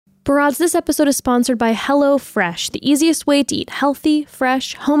Broads, this episode is sponsored by HelloFresh, the easiest way to eat healthy,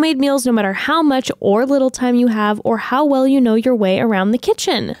 fresh, homemade meals no matter how much or little time you have or how well you know your way around the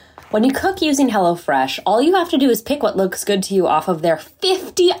kitchen. When you cook using HelloFresh, all you have to do is pick what looks good to you off of their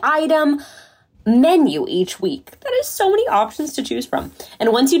 50-item menu each week. That is so many options to choose from.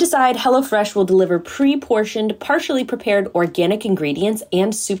 And once you decide, HelloFresh will deliver pre-portioned, partially prepared organic ingredients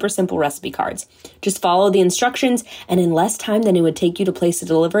and super simple recipe cards. Just follow the instructions, and in less time than it would take you to place a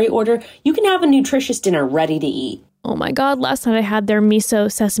delivery order, you can have a nutritious dinner ready to eat. Oh my God, last night I had their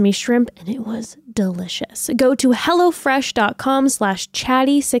miso sesame shrimp and it was delicious. Go to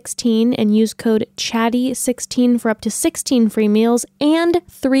hellofresh.com/chatty16 and use code chatty16 for up to 16 free meals and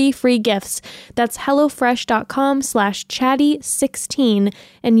 3 free gifts. That's hellofresh.com/chatty16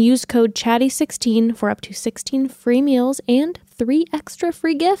 and use code chatty16 for up to 16 free meals and 3 extra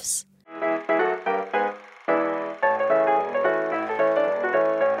free gifts.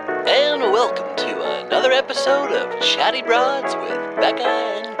 And welcome to another episode of Chatty Broads with Becca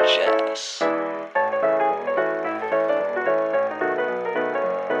and Jess.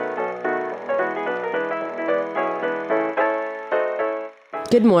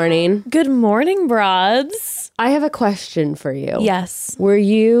 Good morning. Good morning, Broads. I have a question for you. Yes. Were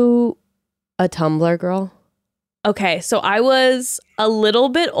you a Tumblr girl? Okay, so I was a little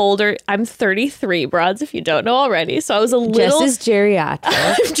bit older. I'm 33, Broads, if you don't know already. So I was a little... Jess is geriatric.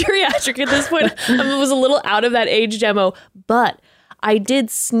 I'm geriatric at this point. I was a little out of that age demo, but I did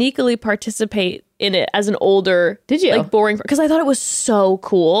sneakily participate in it as an older... Did you? Like boring... Because I thought it was so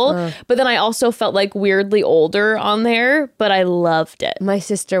cool. But then I also felt like weirdly older on there, but I loved it. My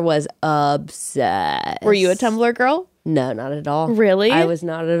sister was obsessed. Were you a Tumblr girl? No, not at all. Really? I was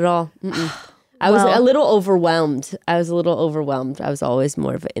not at all. I was a little overwhelmed. I was always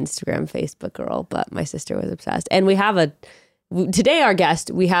more of an Instagram, Facebook girl, but my sister was obsessed. And today our guest,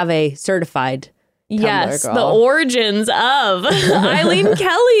 we have a certified Tumblr girl. The origins of Eileen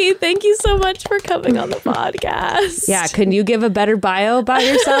Kelly. Thank you so much for coming on the podcast. Yeah, can you give a better bio about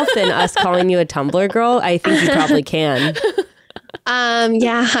yourself than us calling you a Tumblr girl? I think you probably can.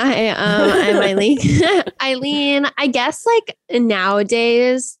 Hi, I'm Eileen. Eileen, I guess like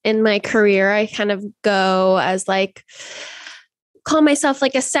nowadays in my career, I kind of go as like, call myself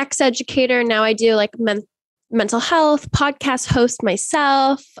like a sex educator. Now I do like mental health podcast host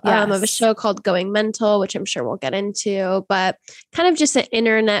myself. I have a show called Going Mental, which I'm sure we'll get into, but kind of just an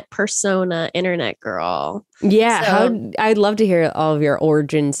internet persona, internet girl. Yeah. So, I'd love to hear all of your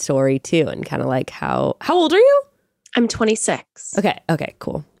origin story too. And kind of like how old are you? I'm 26. Okay,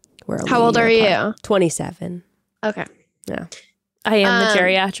 cool. How old are you? 27. Okay. Yeah. I am the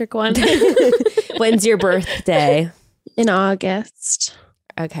geriatric one. When's your birthday? In August.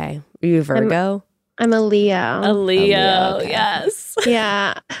 Okay. Are you a Virgo? I'm a Leo. A Leo, okay. Yes.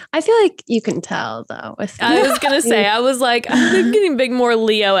 Yeah. I feel like you can tell though. I was going to say, I was like, I'm getting big more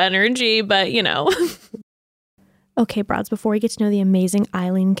Leo energy, but you know. Okay, Broads, before we get to know the amazing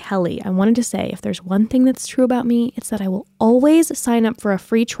Eileen Kelly, I wanted to say if there's one thing that's true about me, it's that I will always sign up for a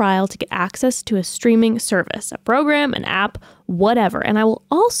free trial to get access to a streaming service, a program, an app, whatever. And I will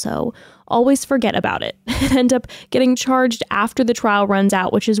also always forget about it and end up getting charged after the trial runs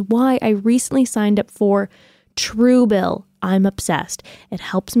out, which is why I recently signed up for Truebill. I'm obsessed. It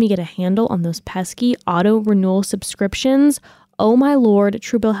helps me get a handle on those pesky auto renewal subscriptions. Oh my Lord,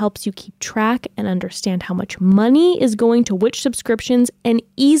 Truebill helps you keep track and understand how much money is going to which subscriptions and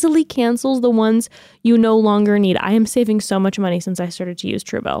easily cancels the ones you no longer need. I am saving so much money since I started to use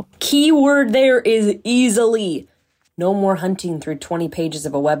Truebill. Keyword there is easily. No more hunting through 20 pages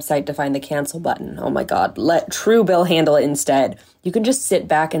of a website to find the cancel button. Oh my God, let Truebill handle it instead. You can just sit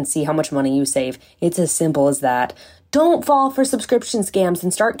back and see how much money you save. It's as simple as that. Don't fall for subscription scams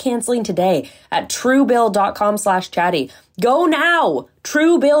and start canceling today at truebill.com/chatty. Go now!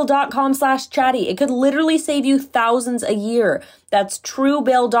 Truebill.com/chatty. It could literally save you thousands a year. That's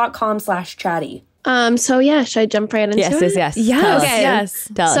truebill.com/chatty. So yeah, should I jump right into it? Yes. Yes.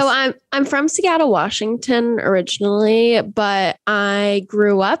 Tell us. So I'm from Seattle, Washington originally, but I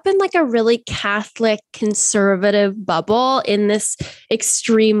grew up in like a really Catholic conservative bubble in this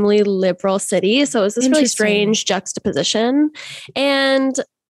extremely liberal city. So it was this really strange juxtaposition. And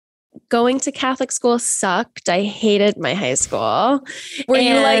going to Catholic school sucked. I hated my high school.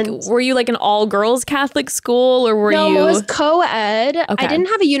 Were you like an all girls Catholic school, or were you? No, it was co-ed. Okay. I didn't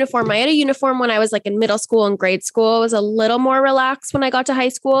have a uniform. I had a uniform when I was like in middle school and grade school. It was a little more relaxed when I got to high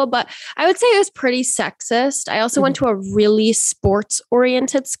school, but I would say it was pretty sexist. I also went to a really sports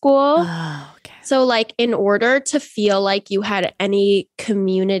oriented school. Oh, okay. So like in order to feel like you had any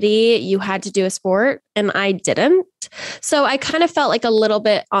community, you had to do a sport, and I didn't. So I kind of felt like a little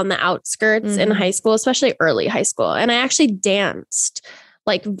bit on the outskirts in high school, especially early high school. And I actually danced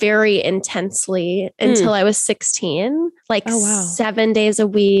like very intensely until I was 16, like 7 days a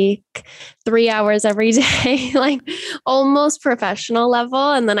week, 3 hours every day, like almost professional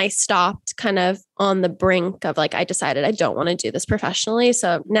level. And then I stopped kind of on the brink of like, I decided I don't want to do this professionally.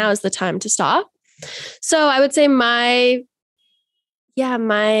 So now is the time to stop. So I would say my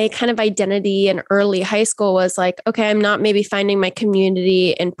kind of identity in early high school was like, okay, I'm not maybe finding my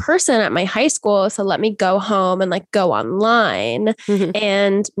community in person at my high school. So let me go home and like go online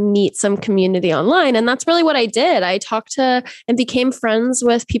and meet some community online. And that's really what I did. I talked to and became friends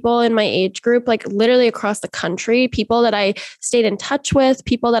with people in my age group, like literally across the country, people that I stayed in touch with,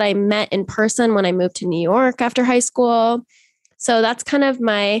 people that I met in person when I moved to New York after high school. So that's kind of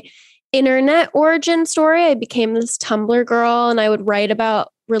my internet origin story. I became this Tumblr girl and I would write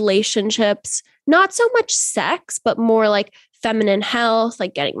about relationships, not so much sex, but more like feminine health,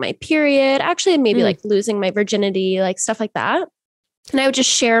 like getting my period, actually maybe like losing my virginity, like stuff like that. And I would just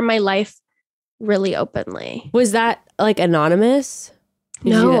share my life really openly. Was that like anonymous?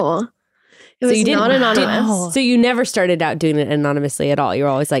 No. It was not anonymous. So you never started out doing it anonymously at all? You were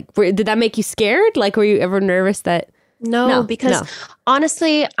always like, did that make you scared? Like, were you ever nervous that... No, because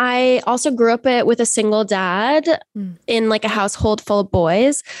honestly, I also grew up with a single dad in like a household full of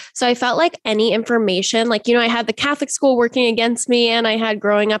boys. So I felt like any information, like, you know, I had the Catholic school working against me and I had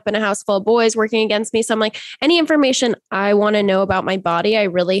growing up in a house full of boys working against me. So I'm like, any information I want to know about my body, I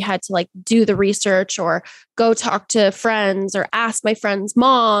really had to like do the research or go talk to friends or ask my friends'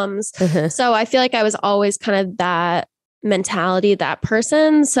 moms. So I feel like I was always kind of that mentality, that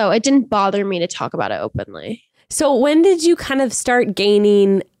person. So it didn't bother me to talk about it openly. So when did you kind of start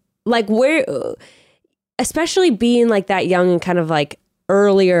gaining, like where, especially being like that young and kind of like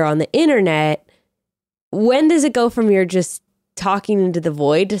earlier on the internet, when does it go from you're just talking into the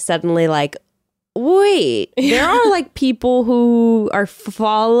void to suddenly like, wait, there are like people who are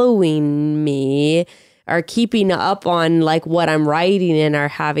following me, are keeping up on like what I'm writing and are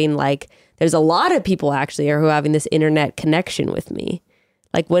having like, there's a lot of people actually who are having this internet connection with me.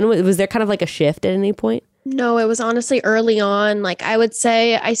 Like when was there kind of like a shift at any point? No, it was honestly early on. Like I would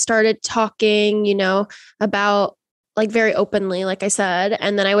say I started talking, you know, about like very openly, like I said.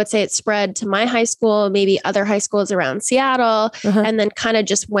 And then I would say it spread to my high school, maybe other high schools around Seattle, and then kind of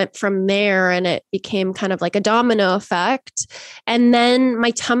just went from there. And it became kind of like a domino effect. And then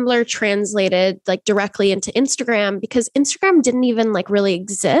my Tumblr translated like directly into Instagram because Instagram didn't even like really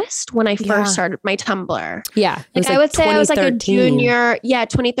exist when I first started my Tumblr. Yeah. Like I would say I was like a junior. Yeah.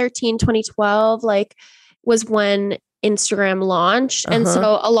 2013, 2012, like was when Instagram launched. And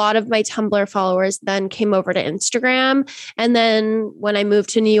so a lot of my Tumblr followers then came over to Instagram. And then when I moved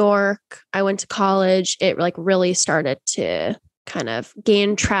to New York, I went to college, it like really started to kind of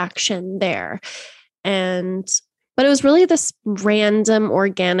gain traction there. But it was really this random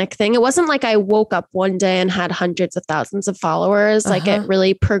organic thing. It wasn't like I woke up one day and had hundreds of thousands of followers. Like it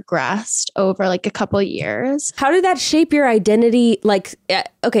really progressed over like a couple of years. How did that shape your identity? Like,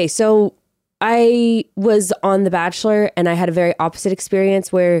 okay, so I was on The Bachelor and I had a very opposite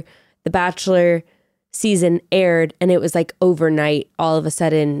experience where The Bachelor season aired and it was like overnight, all of a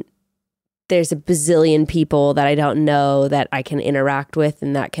sudden there's a bazillion people that I don't know that I can interact with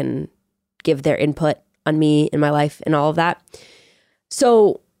and that can give their input on me in my life and all of that.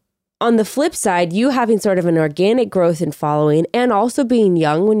 So on the flip side, you having sort of an organic growth in following and also being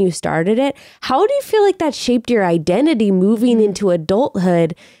young when you started it, how do you feel like that shaped your identity moving into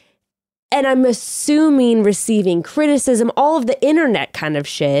adulthood? And I'm assuming receiving criticism, all of the internet kind of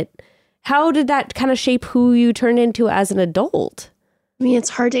shit. How did that kind of shape who you turned into as an adult? I mean, it's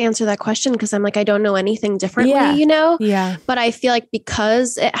hard to answer that question because I'm like, I don't know anything differently, you know? Yeah. But I feel like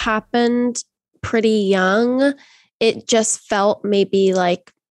because it happened pretty young, it just felt maybe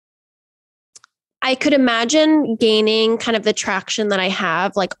like I could imagine gaining kind of the traction that I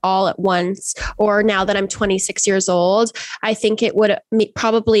have like all at once, or now that I'm 26 years old, I think it would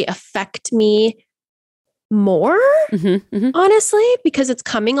probably affect me more, honestly, because it's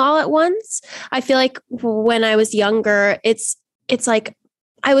coming all at once. I feel like when I was younger, it's like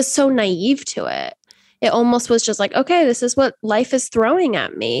I was so naive to it. It almost was just like, okay, this is what life is throwing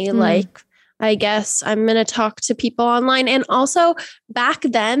at me. Like, I guess I'm going to talk to people online. And also back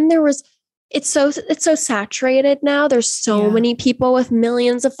then there was it's so saturated now. There's so many people with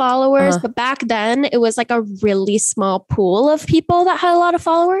millions of followers, but back then it was like a really small pool of people that had a lot of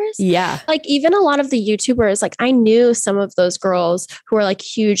followers. Yeah. Like even a lot of the YouTubers, like I knew some of those girls who were like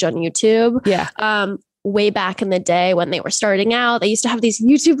huge on YouTube. Yeah. Way back in the day when they were starting out, they used to have these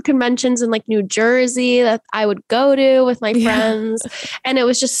YouTube conventions in like New Jersey that I would go to with my friends. And it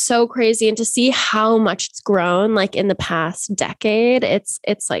was just so crazy. And to see how much it's grown like in the past decade, it's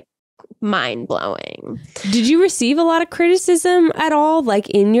like mind blowing. Did you receive a lot of criticism at all, like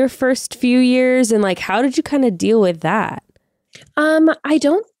in your first few years? And like, how did you kind of deal with that? I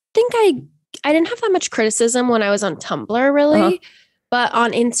don't think I didn't have that much criticism when I was on Tumblr, really. But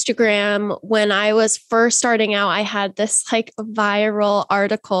on Instagram, when I was first starting out, I had this like viral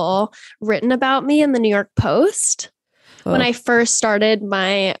article written about me in the New York Post when I first started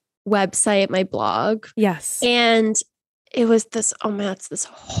my website, my blog. Yes. And it was this, oh man, it's this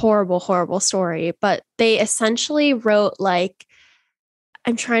horrible, horrible story. But they essentially wrote like,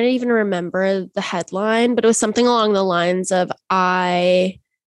 I'm trying to even remember the headline, but it was something along the lines of I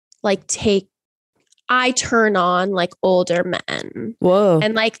turn on like older men. Whoa.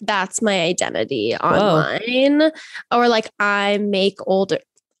 And like that's my identity online. Or like I make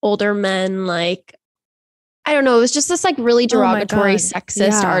older men like, I don't know. It was just this like really derogatory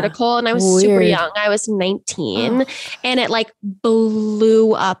sexist article. And I was super young. I was 19 and it like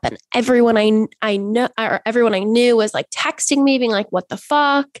blew up and everyone I know or everyone I knew was like texting me being like, what the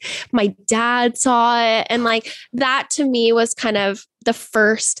fuck? My dad saw it. And like that to me was kind of the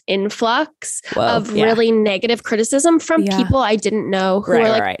first influx of really negative criticism from people I didn't know who were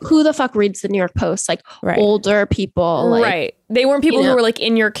like, who the fuck reads the New York Post? Like older people. Like, They weren't people who were like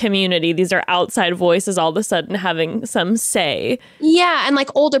in your community. These are outside voices all of a sudden having some say. Yeah. And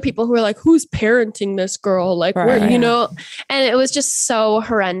like older people who were like, who's parenting this girl? Like, you know, and it was just so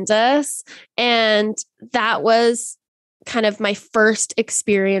horrendous. And that was kind of my first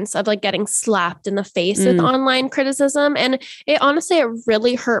experience of like getting slapped in the face with online criticism. And it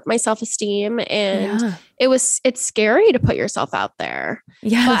really hurt my self-esteem. And it's scary to put yourself out there.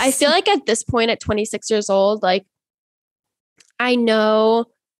 Yes. But I feel like at this point at 26 years old, like I know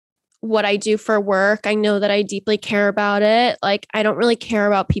what I do for work. I know that I deeply care about it. Like I don't really care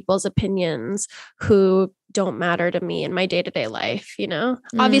about people's opinions who don't matter to me in my day-to-day life, you know?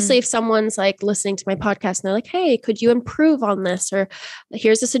 Obviously, if someone's like listening to my podcast and they're like, hey, could you improve on this? Or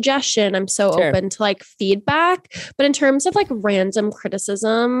here's a suggestion. I'm so open to like feedback. But in terms of like random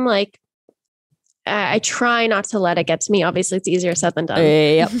criticism, like I try not to let it get to me. Obviously, it's easier said than done.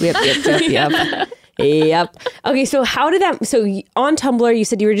 Yep. Okay, so how did that... So on Tumblr, you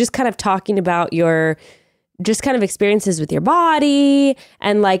said you were just kind of talking about your... just kind of experiences with your body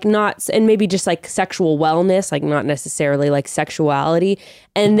and like not, and maybe just like sexual wellness, like not necessarily like sexuality.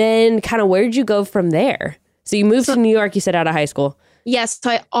 And then kind of where did you go from there? So you moved to New York, you said out of high school. Yes. So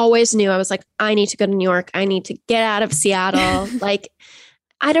I always knew I was like, I need to go to New York. I need to get out of Seattle. Like,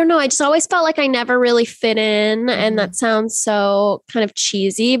 I don't know. I just always felt like I never really fit in. And that sounds so kind of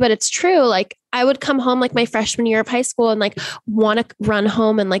cheesy, but it's true. Like I would come home like my freshman year of high school and like want to run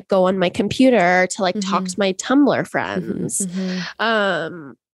home and like go on my computer to like talk to my Tumblr friends.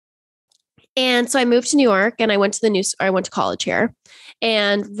 And so I moved to New York and I went to college here.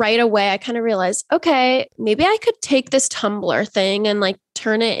 And right away I kind of realized, okay, maybe I could take this Tumblr thing and like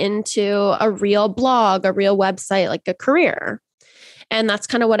turn it into a real blog, a real website, like a career. And that's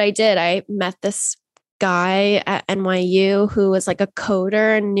kind of what I did. I met this guy at NYU who was like a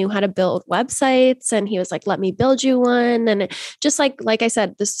coder and knew how to build websites. And he was like, let me build you one. And it just like I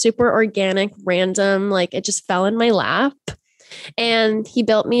said, this super organic, random, like it just fell in my lap. And he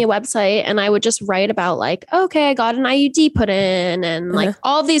built me a website and I would just write about like, okay, I got an IUD put in and like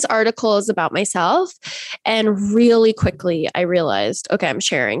all of these articles about myself. And really quickly I realized, okay, I'm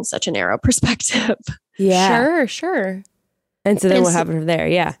sharing such a narrow perspective. Yeah. Sure. And so then what happened from there?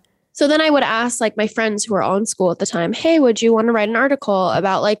 Yeah. So then I would ask like my friends who were all in school at the time, hey, would you want to write an article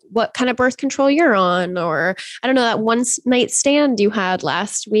about like what kind of birth control you're on? Or I don't know, that one night stand you had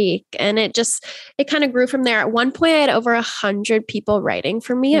last week. And it kind of grew from there. At one point I had over 100 people writing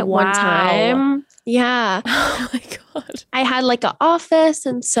for me at one time. Yeah. Oh my God. I had like an office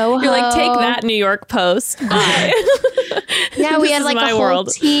in Soho. You're like, take that, New York Post. Bye. Yeah, we had like a whole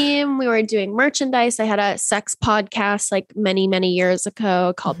world. team. We were doing merchandise. I had a sex podcast like many, many years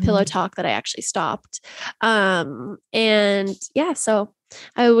ago called Pillow Talk that I actually stopped. And yeah, so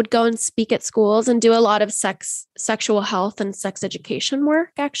I would go and speak at schools and do a lot of sexual health and sex education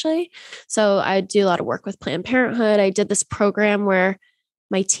work, actually. So I do a lot of work with Planned Parenthood. I did this program where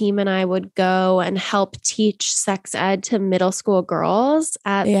my team and I would go and help teach sex ed to middle school girls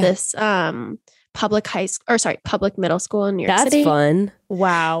at this public middle school in New York City. That's fun.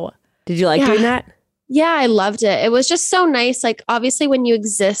 Wow. Did you like doing that? Yeah, I loved it. It was just so nice. Like, obviously, when you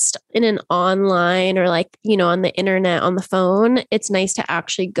exist in an online or like, on the internet, on the phone, it's nice to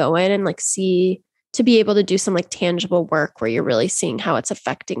actually go in and like to be able to do some like tangible work where you're really seeing how it's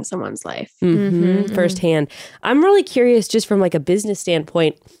affecting someone's life. Firsthand. I'm really curious, just from like a business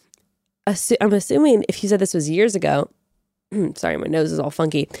standpoint. I'm assuming if you said this was years ago, sorry, my nose is all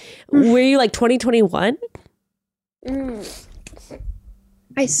funky. Were you like 2021?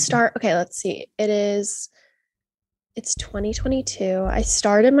 Okay, let's see. It's 2022. I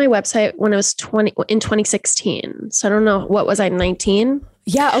started my website when I was in 2016. So I don't know, what was I, 19?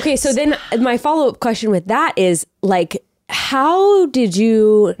 Yeah. Okay. So then my follow-up question with that is like, how did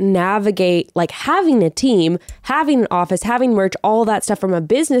you navigate like having a team, having an office, having merch, all that stuff from a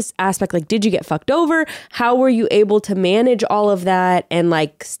business aspect? Like, did you get fucked over? How were you able to manage all of that and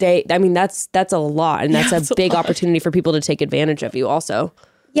like stay? I mean, that's a lot, and that's a big opportunity for people to take advantage of you also.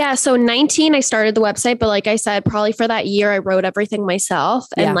 Yeah. So 19, I started the website, but like I said, probably for that year, I wrote everything myself.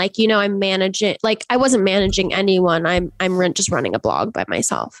 And like, I'm managing, like I wasn't managing anyone. I'm just running a blog by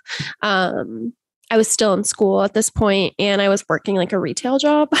myself. I was still in school at this point, and I was working like a retail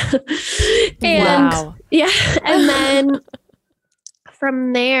job. And then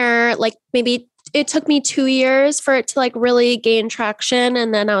from there, like maybe it took me 2 years for it to like really gain traction.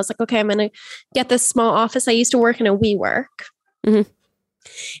 And then I was like, okay, I'm going to get this small office. I used to work in a WeWork.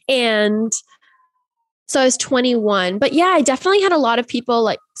 And so I was 21, but yeah, I definitely had a lot of people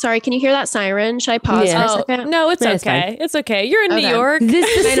like, sorry, can you hear that siren? Should I pause for a second? No, it's okay. It's okay. You're in New York.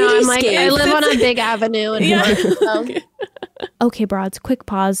 I know. I'm like, I live on a big avenue. And Okay, broads, quick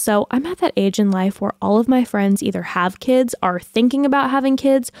pause. So I'm at that age in life where all of my friends either have kids, are thinking about having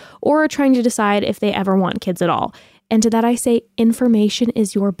kids, or are trying to decide if they ever want kids at all. And to that I say, information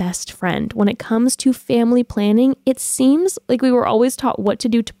is your best friend. When it comes to family planning, it seems like we were always taught what to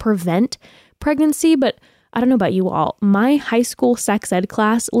do to prevent pregnancy, but I don't know about you all. My high school sex ed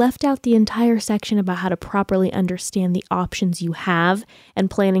class left out the entire section about how to properly understand the options you have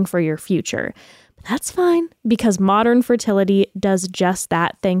and planning for your future. But that's fine, because Modern Fertility does just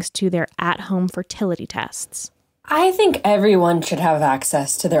that thanks to their at-home fertility tests. I think everyone should have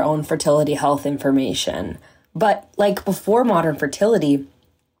access to their own fertility health information. But like before Modern Fertility,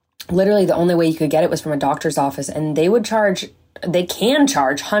 literally the only way you could get it was from a doctor's office, and they can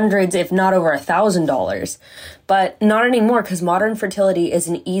charge hundreds, if not over $1,000, but not anymore, because Modern Fertility is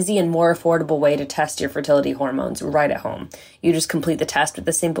an easy and more affordable way to test your fertility hormones right at home. You just complete the test with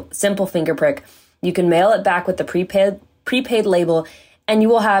a simple finger prick. You can mail it back with the prepaid label, and you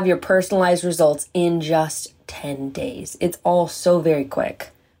will have your personalized results in just 10 days. It's all so very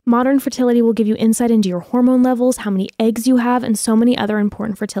quick. Modern Fertility will give you insight into your hormone levels, how many eggs you have, and so many other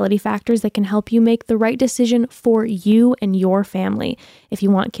important fertility factors that can help you make the right decision for you and your family. If you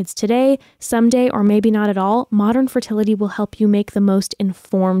want kids today, someday, or maybe not at all, Modern Fertility will help you make the most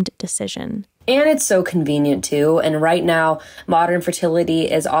informed decision. And it's so convenient too. And right now, Modern Fertility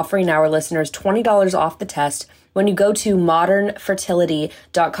is offering our listeners $20 off the test when you go to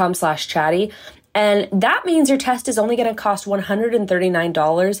modernfertility.com/chatty. And that means your test is only going to cost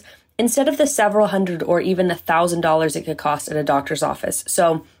 $139 instead of the several hundred or even $1,000 it could cost at a doctor's office.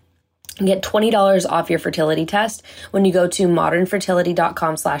 So you get $20 off your fertility test when you go to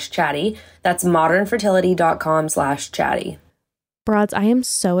modernfertility.com/chatty. That's modernfertility.com/chatty. Broads, I am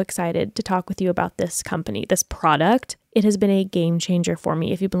so excited to talk with you about this company, this product. It has been a game changer for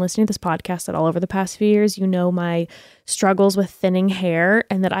me. If you've been listening to this podcast at all over the past few years, you know my struggles with thinning hair,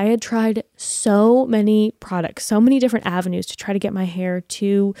 and that I had tried so many products, so many different avenues to try to get my hair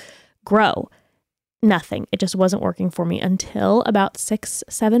to grow. Nothing. It just wasn't working for me until about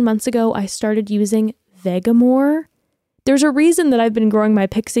 6-7 months ago, I started using Vegamour. There's a reason that I've been growing my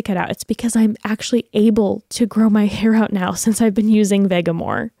pixie cut out. It's because I'm actually able to grow my hair out now since I've been using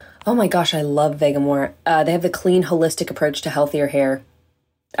Vegamour. Oh my gosh, I love Vegamour. They have the clean, holistic approach to healthier hair.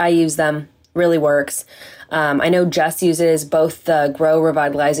 I use them. Really works. I know Jess uses both the Grow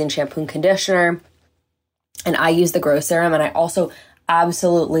Revitalizing Shampoo and Conditioner, and I use the Grow Serum, and I also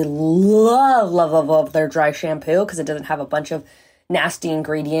absolutely love their dry shampoo because it doesn't have a bunch of nasty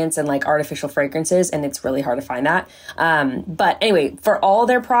ingredients and like artificial fragrances, and it's really hard to find that. But anyway, for all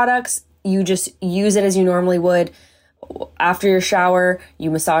their products, you just use it as you normally would. After your shower, you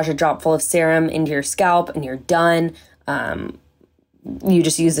massage a drop full of serum into your scalp and you're done. you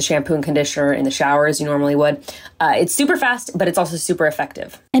just use the shampoo and conditioner in the shower as you normally would. It's super fast, but it's also super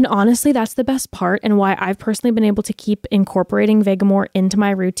effective. And honestly, that's the best part and why I've personally been able to keep incorporating Vegamour into my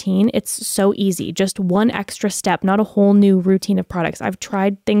routine. It's so easy. Just one extra step, not a whole new routine of products. I've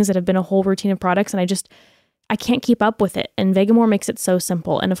tried things that have been a whole routine of products and I can't keep up with it. And Vegamour makes it so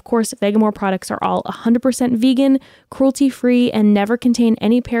simple. And of course, Vegamour products are all 100% vegan, cruelty-free, and never contain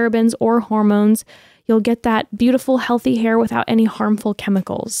any parabens or hormones. You'll get that beautiful, healthy hair without any harmful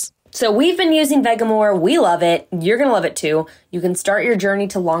chemicals. So we've been using Vegamour. We love it. You're going to love it too. You can start your journey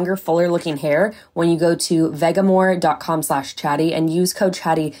to longer, fuller looking hair when you go to vegamour.com/chatty and use code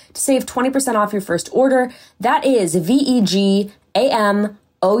chatty to save 20% off your first order. That is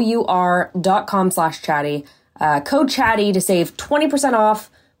vegamour.com/chatty. Code chatty to save 20%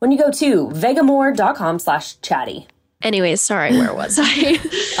 off when you go to vegamour.com/chatty. Anyways, sorry, where was I?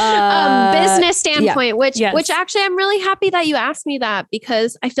 Business standpoint, which actually I'm really happy that you asked me that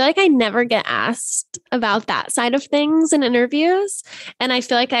because I feel like I never get asked about that side of things in interviews. And I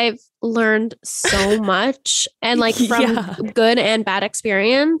feel like I've learned so much and like from good and bad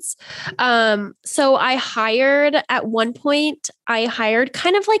experience. So at one point I hired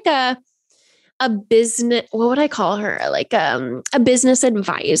kind of like a business, what would I call her? Like a business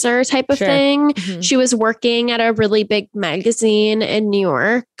advisor type of thing. Mm-hmm. She was working at a really big magazine in New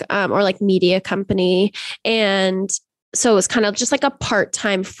York, or like media company. And so it was kind of just like a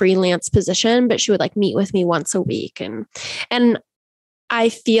part-time freelance position, but she would like meet with me once a week. And I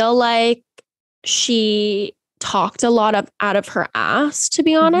feel like she talked a lot out of her ass, to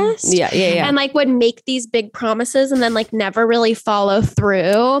be honest. Yeah. And like would make these big promises and then like never really follow through.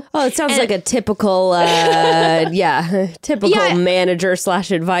 Oh, it sounds like a typical,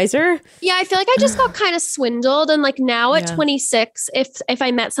 manager/advisor. Yeah, I feel like I just got kind of swindled. And like now at 26, if I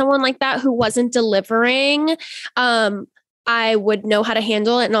met someone like that who wasn't delivering, I would know how to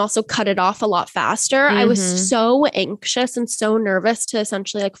handle it and also cut it off a lot faster. Mm-hmm. I was so anxious and so nervous to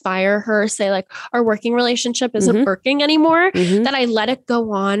essentially like fire her, say like our working relationship isn't working anymore, that I let it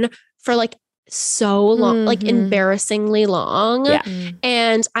go on for like so long, like embarrassingly long. Yeah.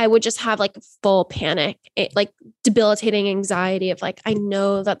 And I would just have like full panic, like debilitating anxiety of like, I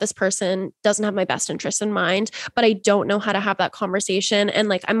know that this person doesn't have my best interest in mind, but I don't know how to have that conversation. And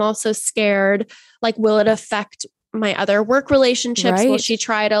like, I'm also scared, like, will it affect my other work relationships? Right. Will she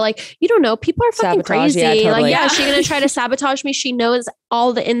try to like, you don't know, people are fucking crazy. Yeah, totally. Like, is she going to try to sabotage me? She knows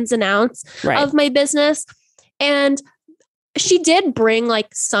all the ins and outs of my business. And she did bring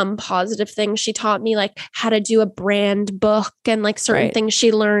like some positive things. She taught me like how to do a brand book and like certain things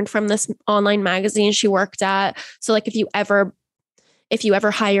she learned from this online magazine she worked at. So like if you ever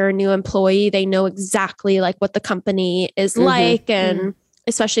hire a new employee, they know exactly like what the company is like. And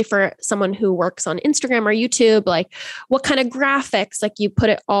especially for someone who works on Instagram or YouTube, like what kind of graphics, like you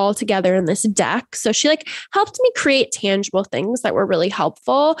put it all together in this deck. So she like helped me create tangible things that were really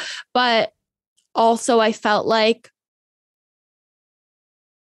helpful. But also I felt like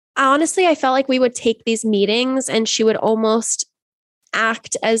we would take these meetings and she would almost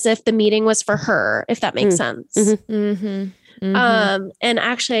act as if the meeting was for her, if that makes sense. And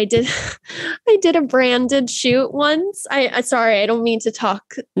actually I did a branded shoot once. I sorry, I don't mean to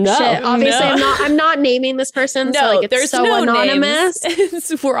talk shit. Obviously I'm not naming this person. So like it's so anonymous.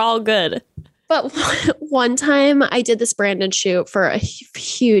 We're all good. But one time I did this branded shoot for a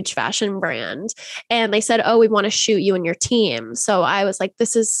huge fashion brand and they said, oh, we want to shoot you and your team. So I was like,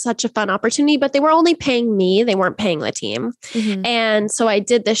 this is such a fun opportunity, but they were only paying me. They weren't paying the team. And so I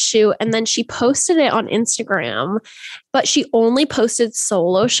did this shoot and then she posted it on Instagram, but she only posted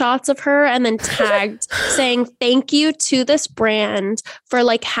solo shots of her and then tagged saying, thank you to this brand for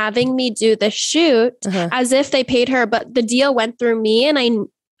like having me do this shoot as if they paid her. But the deal went through me and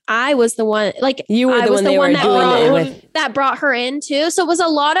I was the one, like you were the one that brought her in too. So it was a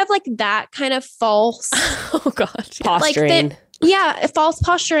lot of like that kind of false, posturing. False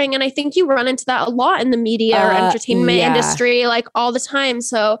posturing. And I think you run into that a lot in the media or entertainment industry, like all the time.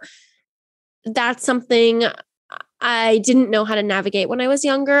 So that's something I didn't know how to navigate when I was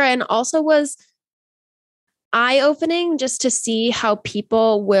younger, and also was eye-opening just to see how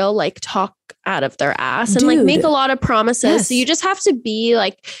people will like talk out of their ass and like make a lot of promises. So you just have to be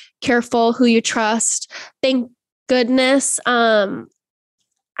like careful who you trust. Thank goodness.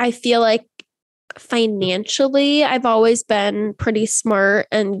 I feel like financially, I've always been pretty smart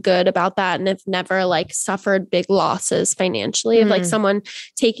and good about that. And have never like suffered big losses financially of like someone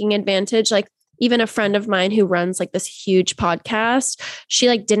taking advantage. Like even a friend of mine who runs like this huge podcast, she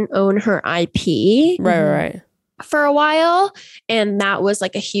like didn't own her IP. For a while. And that was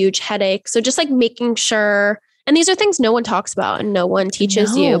like a huge headache. So just like making sure And these are things no one talks about and no one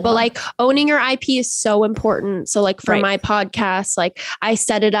teaches you. But like owning your IP is so important. So like for my podcast, like I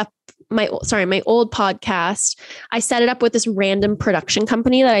set it up, my old podcast, I set it up with this random production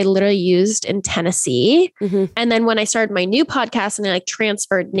company that I literally used in Tennessee. And then when I started my new podcast and I like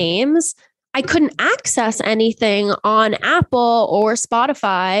transferred names, I couldn't access anything on Apple or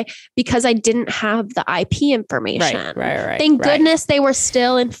Spotify because I didn't have the IP information. Right. Thank goodness they were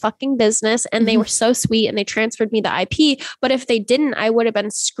still in fucking business and they were so sweet and they transferred me the IP. But if they didn't, I would have been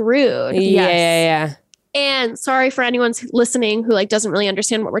screwed. Yeah. And sorry for anyone listening who like doesn't really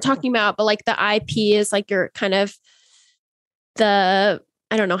understand what we're talking about, but like the IP is like your kind of I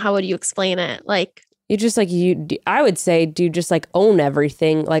don't know, how would you explain it? Like, you just like I would say, do just like own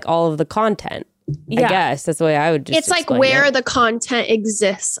everything, like all of the content. I guess that's the way I would just. It's like where the content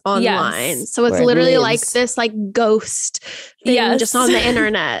exists online. Yes. So it's Where it literally lives. like this like ghost thing just on the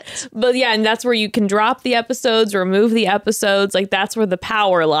internet. But yeah, and that's where you can drop the episodes, remove the episodes. Like that's where the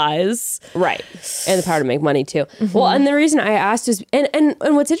power lies. Right. And the power to make money too. Well, and the reason I asked is, and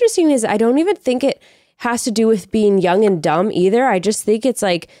what's interesting is I don't even think it has to do with being young and dumb either. I just think it's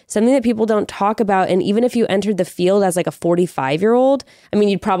like something that people don't talk about. And even if you entered the field as like a 45-year-old, I mean,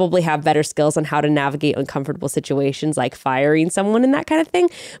 you'd probably have better skills on how to navigate uncomfortable situations like firing someone and that kind of thing.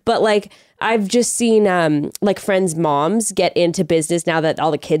 But like, I've just seen like friends' moms get into business now that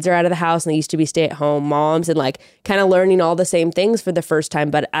all the kids are out of the house and they used to be stay-at-home moms and like kind of learning all the same things for the first time,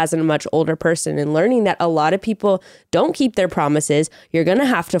 but as a much older person and learning that a lot of people don't keep their promises. You're going to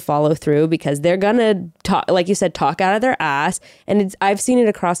have to follow through because they're going to talk, like you said, talk out of their ass. And I've seen it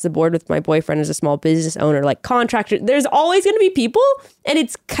across the board with my boyfriend as a small business owner, like contractor. There's always going to be people, and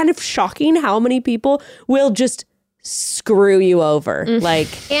it's kind of shocking how many people will just screw you over.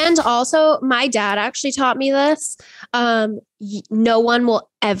 Like, and also my dad actually taught me this. No one will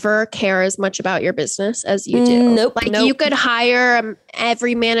ever care as much about your business as you do. You could hire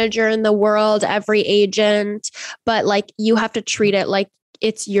every manager in the world, every agent, but like you have to treat it like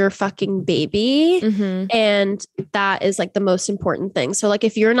it's your fucking baby. And that is like the most important thing. So like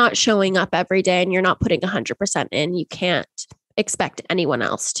if you're not showing up every day and you're not putting 100% in, you can't expect anyone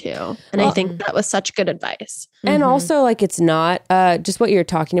else to. And I think that was such good advice. And also like, it's not just what you're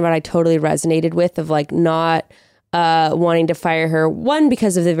talking about. I totally resonated with of like not wanting to fire her. One,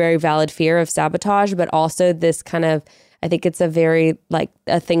 because of the very valid fear of sabotage, but also this kind of, I think it's a very like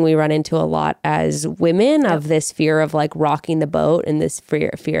a thing we run into a lot as women of this fear of like rocking the boat and this fear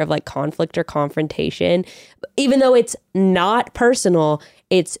of like conflict or confrontation, even though it's not personal,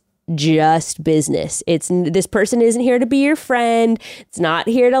 it's just business. This person isn't here to be your friend. It's not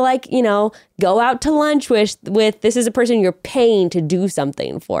here to like, you know, go out to lunch with. This is a person you're paying to do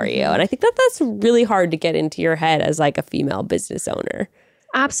something for you. And I think that that's really hard to get into your head as like a female business owner.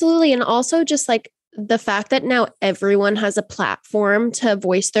 Absolutely. And also just like the fact that now everyone has a platform to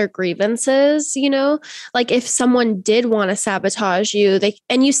voice their grievances, you know, like if someone did want to sabotage you,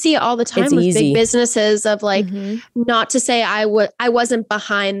 and you see it all the time It's with easy. big businesses of like, not to say I wasn't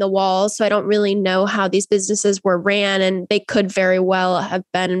behind the walls. So I don't really know how these businesses were ran, and they could very well have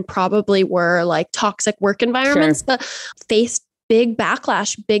been and probably were like toxic work environments, but faced big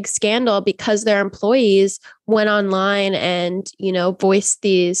backlash, big scandal because their employees went online and, you know, voiced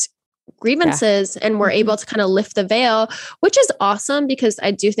these grievances and we're able to kind of lift the veil, which is awesome because I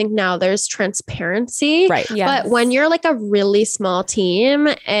do think now there's transparency. Right. But when you're like a really small team,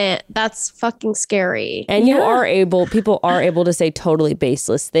 that's fucking scary. And people are able to say totally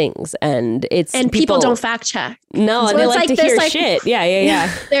baseless things, and people don't fact check. No, so and they it's like to hear shit.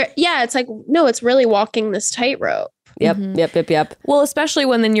 Yeah. It's like, no, it's really walking this tightrope. Yep. Well, especially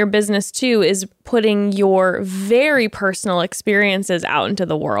when then your business too is putting your very personal experiences out into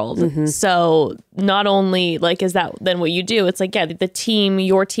the world. So not only like is that then what you do, it's like, yeah,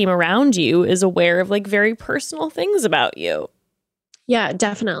 your team around you is aware of like very personal things about you. Yeah,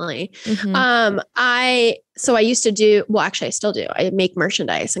 definitely. I used to do, well, actually I still do. I make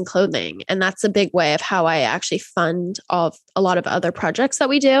merchandise and clothing. And that's a big way of how I actually fund a lot of other projects that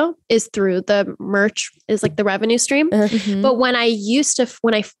we do is through the merch is like the revenue stream. But when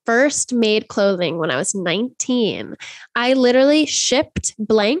I first made clothing when I was 19, I literally shipped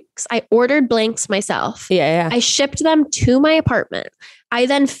blanks. I ordered blanks myself. Yeah. I shipped them to my apartment. I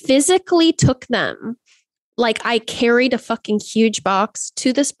then physically took them. Like I carried a fucking huge box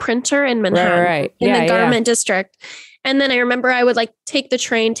to this printer in Manhattan in the garment district. And then I remember I would like take the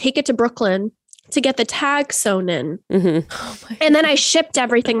train, take it to Brooklyn to get the tag sewn in. And then I shipped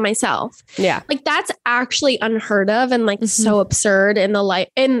everything myself. Yeah. Like that's actually unheard of and like so absurd in the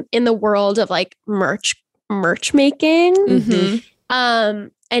in the world of like merch making.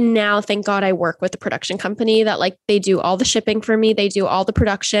 And now, thank God, I work with a production company that like they do all the shipping for me. They do all the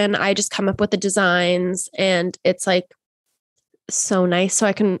production. I just come up with the designs, and it's like so nice. So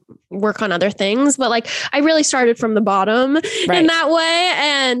I can work on other things. But like, I really started from the bottom in that way.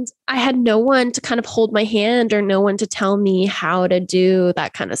 And I had no one to kind of hold my hand or no one to tell me how to do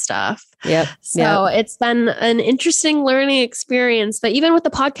that kind of stuff. Yep. So it's been an interesting learning experience. But even with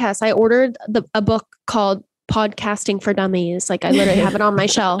the podcast, I ordered a book called Podcasting for Dummies. Like I literally have it on my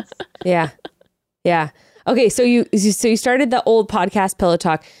shelf. Yeah. Okay. So you started the old podcast Pillow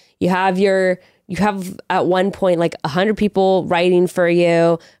Talk. You have at one point like 100 people writing for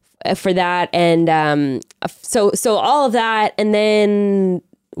you for that. And so all of that. And then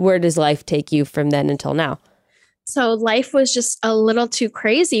where does life take you from then until now? So life was just a little too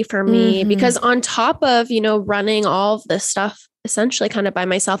crazy for me because on top of, running all of this stuff essentially kind of by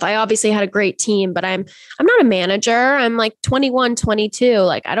myself, I obviously had a great team, but I'm not a manager. I'm like 21, 22.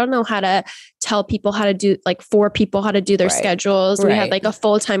 Like, I don't know how to tell people how to do like 4 people how to do their schedules. We had like a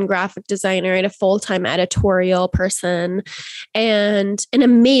full-time graphic designer and a full-time editorial person and an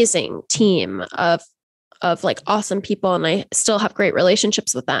amazing team of like awesome people. And I still have great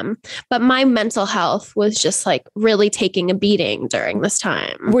relationships with them. But my mental health was just like really taking a beating during this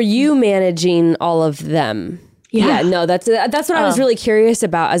time. Were you managing all of them? Yeah, no, that's what I was really curious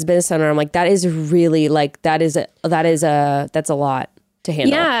about as a business owner. I'm like, that is really like, that's a lot to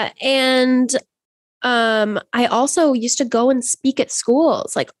handle. Yeah. And I also used to go and speak at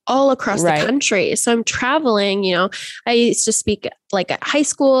schools like all across the country. So I'm traveling, I used to speak like at high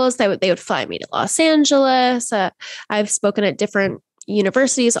schools. They would fly me to Los Angeles. I've spoken at different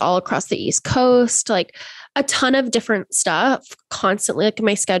universities all across the East Coast, like a ton of different stuff constantly. Like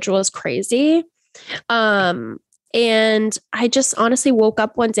my schedule is crazy. And I just honestly woke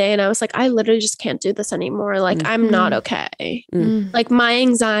up one day and I was like, I literally just can't do this anymore. Like, I'm not okay. Like my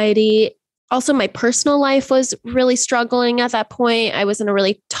anxiety, also my personal life was really struggling at that point. I was in a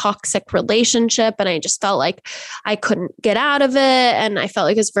really toxic relationship and I just felt like I couldn't get out of it. And I felt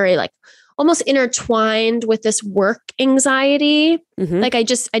like it was very like almost intertwined with this work anxiety. Like I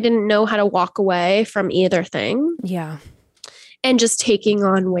didn't know how to walk away from either thing. Yeah. And just taking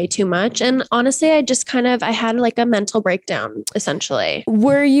on way too much. And honestly, I had like a mental breakdown, essentially.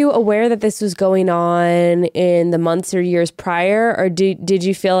 Were you aware that this was going on in the months or years prior? Or did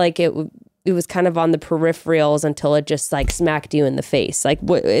you feel like it was kind of on the peripherals until it just like smacked you in the face? Like,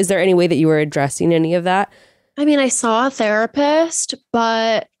 is there any way that you were addressing any of that? I mean, I saw a therapist,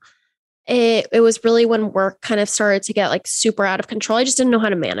 but it was really when work kind of started to get like super out of control. I just didn't know how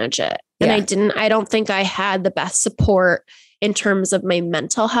to manage it. And I don't think I had the best support in terms of my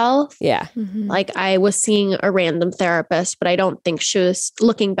mental health. Yeah. Like I was seeing a random therapist, but I don't think she was,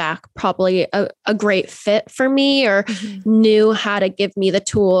 looking back, probably a great fit for me or knew how to give me the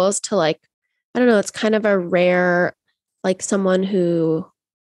tools to like, I don't know, it's kind of a rare, like someone who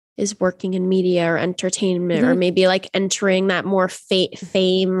is working in media or entertainment or maybe like entering that more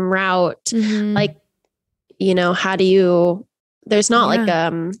fame route. Like, how do you... There's not like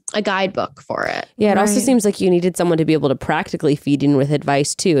a guidebook for it. Yeah, it also seems like you needed someone to be able to practically feed in with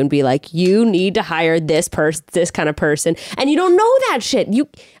advice too, and be like, you need to hire this kind of person, and you don't know that shit.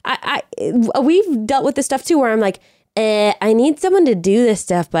 We've dealt with this stuff too, where I'm like, I need someone to do this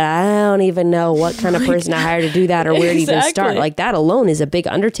stuff, but I don't even know what kind of person to hire to do that or where to even start. Like that alone is a big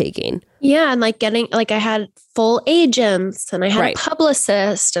undertaking. Yeah. And like I had full agents and I had a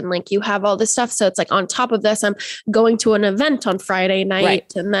publicist and like you have all this stuff. So it's like on top of this, I'm going to an event on Friday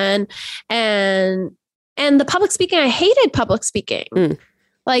night and then, and the public speaking, I hated public speaking.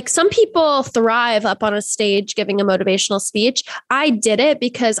 Like some people thrive up on a stage giving a motivational speech. I did it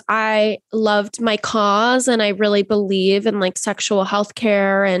because I loved my cause and I really believe in like sexual health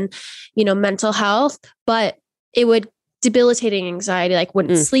care and, mental health, but it would debilitating anxiety, like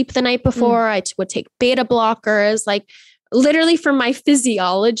wouldn't sleep the night before. I would take beta blockers, like literally for my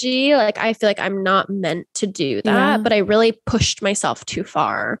physiology. Like I feel like I'm not meant to do that, but I really pushed myself too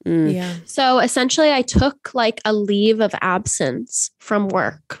far. Yeah. So essentially I took like a leave of absence from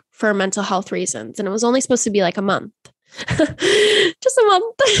work for mental health reasons. And it was only supposed to be like a month. Just a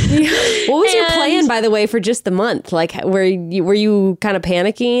month. What was your plan, by the way, for just the month? Like, were you kind of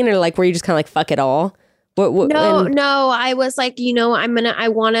panicking or like, were you just kind of like, fuck it all? No, I was like, I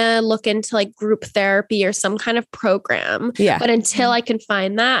want to look into like group therapy or some kind of program. Yeah. But until I can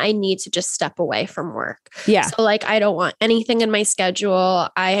find that, I need to just step away from work. Yeah. So like, I don't want anything in my schedule.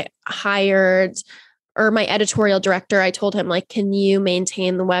 I hired my editorial director. I told him like, can you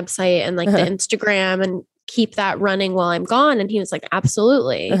maintain the website and like the Instagram and keep that running while I'm gone? And he was like,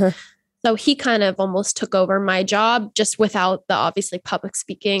 absolutely. So he kind of almost took over my job just without the obviously public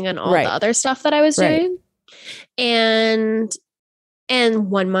speaking and all Right. the other stuff that I was Right. doing. And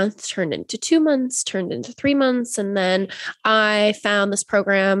 1 month turned into 2 months, turned into 3 months. And then I found this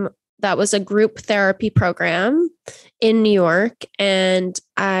program that was a group therapy program in New York. And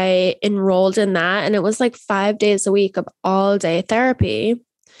I enrolled in that. And it was like 5 days a week of all day therapy.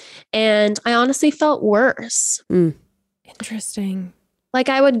 And I honestly felt worse. Interesting. Like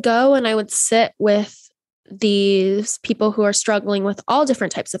I would go and I would sit with these people who are struggling with all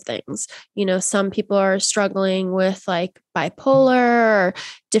different types of things. You know, some people are struggling with like bipolar or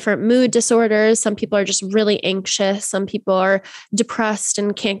different mood disorders. Some people are just really anxious. Some people are depressed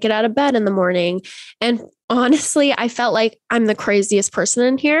and can't get out of bed in the morning. And honestly, I felt like I'm the craziest person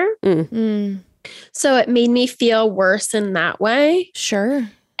in here. So it made me feel worse in that way. Sure.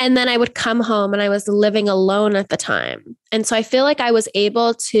 And then I would come home and I was living alone at the time. And so I feel like I was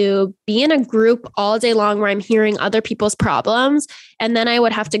able to be in a group all day long where I'm hearing other people's problems. And then I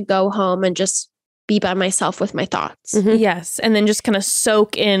would have to go home and just be by myself with my thoughts. Yes. And then just kind of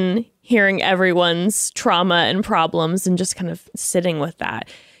soak in hearing everyone's trauma and problems and just kind of sitting with that.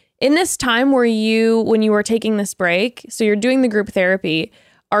 In this time when you were taking this break, so you're doing the group therapy,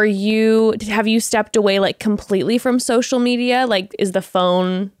 have you stepped away like completely from social media? Like, is the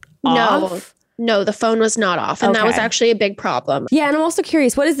phone off? No, the phone was not off. And that was Okay. actually a big problem. Yeah, and I'm also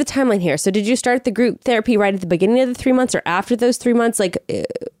curious, what is the timeline here? So did you start the group therapy right at the beginning of the 3 months or after those 3 months? Like,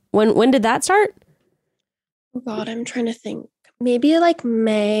 when did that start? Oh God, I'm trying to think. Maybe like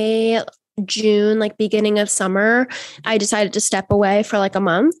May, June, like beginning of summer, I decided to step away for like a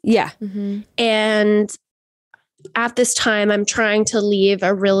month. Yeah. And at this time, I'm trying to leave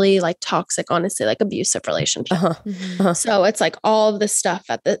a really like toxic, honestly, like abusive relationship. So it's like all of this stuff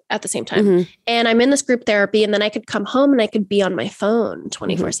at the same time. And I'm in this group therapy, and then I could come home and I could be on my phone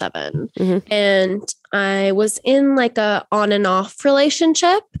 24/7. And I was in like a on and off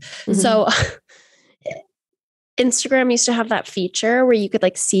relationship. So Instagram used to have that feature where you could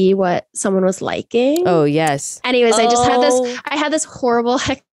like see what someone was liking. Oh, yes. Anyways, I had this horrible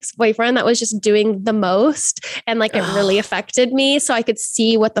ex-boyfriend that was just doing the most, and like it really affected me. So I could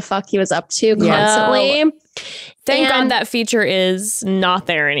see what the fuck he was up to constantly. Thank God And that feature is not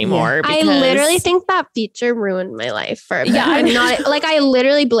there anymore. I because- literally think that feature ruined my life for a bit. Yeah, I'm not like, I'm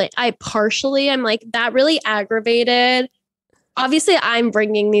like, that really aggravated. Obviously, I'm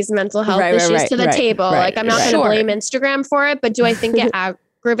bringing these mental health issues to the table. Like, I'm not going to blame Instagram for it, but do I think it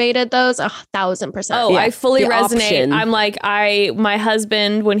aggravated those? 1,000%. Oh, Yeah, I fully the resonate. option. I'm like, my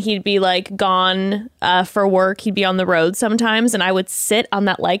husband, when he'd be like gone for work, he'd be on the road sometimes, and I would sit on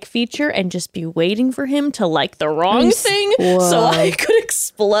that like feature and just be waiting for him to like the wrong thing so I could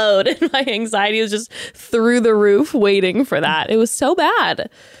explode. And my anxiety was just through the roof waiting for that. It was so bad.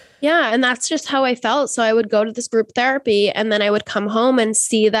 Yeah, and that's just how I felt. So I would go to this group therapy, and then I would come home and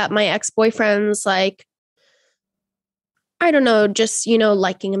see that my ex-boyfriend's like, I don't know, just, you know,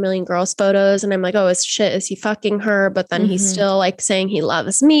 liking a million girls' photos. And I'm like, oh, is he fucking her? But then he's still like saying he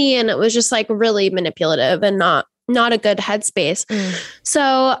loves me. And it was just like really manipulative and not a good headspace.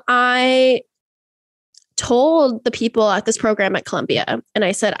 So I told the people at this program at Columbia, and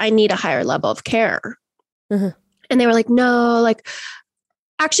I said, I need a higher level of care. And they were like, no, like,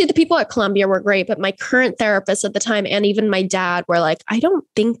 actually, the people at Columbia were great, but my current therapist at the time and even my dad were like, I don't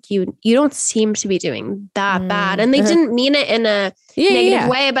think you don't seem to be doing that bad. And they didn't mean it in a negative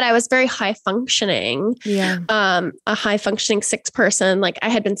way, but I was very high functioning. Yeah. A high functioning sick person. Like I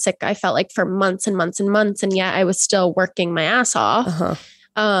had been sick, I felt like for months and months and months. And yet I was still working my ass off.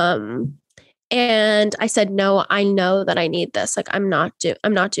 And I said, no, I know that I need this. Like I'm not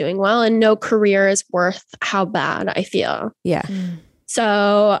doing well, and no career is worth how bad I feel. Yeah.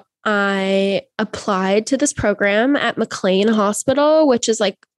 So I applied to this program at McLean Hospital, which is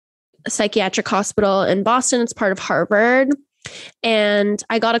like a psychiatric hospital in Boston. It's part of Harvard. And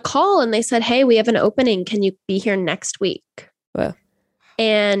I got a call and they said, hey, we have an opening. Can you be here next week? Wow.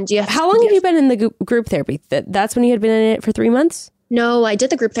 And how long have you been in the group therapy? That's when you had been in it for 3 months? No, I did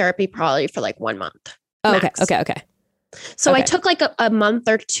the group therapy probably for like 1 month. Oh, max. Okay. So I took like a month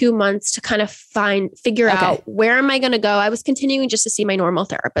or 2 months to kind of figure out where am I going to go. I was continuing just to see my normal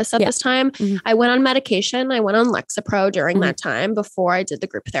therapist at this time. I went on medication. I went on Lexapro during that time before I did the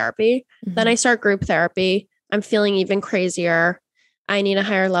group therapy. Then I start group therapy. I'm feeling even crazier. I need a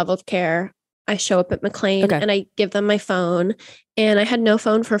higher level of care. I show up at McLean and I give them my phone, and I had no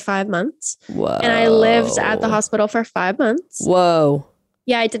phone for 5 months. Whoa. And I lived at the hospital for 5 months. Whoa.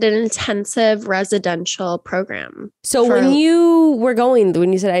 Yeah, I did an intensive residential program. So when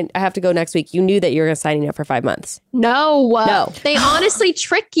you said I have to go next week, you knew that you were signing up for 5 months. No. They honestly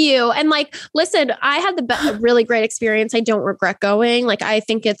trick you. And like, listen, I had a really great experience. I don't regret going. Like, I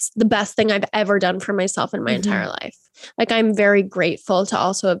think it's the best thing I've ever done for myself in my entire life. Like, I'm very grateful to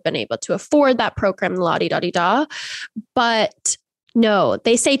also have been able to afford that program, la-di-da-di-da. But no,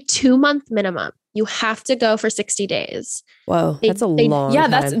 they say 2-month minimum. You have to go for 60 days. Whoa, that's a long Yeah,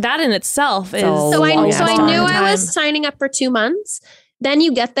 time. that in itself is. So I knew I time. was signing up for 2 months. Then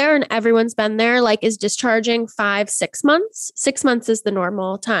you get there and everyone's been there, like is discharging 5-6 months. 6 months is the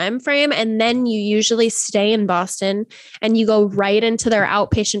normal time frame. And then you usually stay in Boston and you go right into their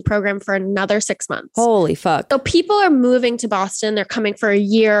outpatient program for another 6 months. Holy fuck. So people are moving to Boston. They're coming for a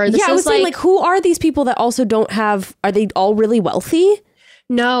year. Yeah, I was saying, like, who are these people that also don't have, are they all really wealthy?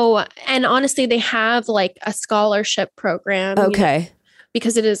 No. And honestly, they have like a scholarship program. Okay.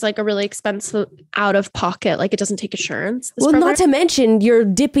 Because it is like a really expensive out of pocket. Like it doesn't take insurance. Well, program. not to mention you're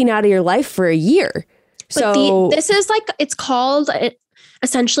dipping out of your life for a year. But this is like, it's called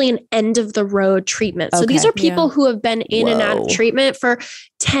essentially an end of the road treatment. So these are people who have been in and out of treatment for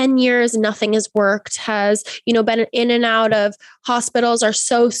 10 years. Nothing has worked, has, been in and out of hospitals, are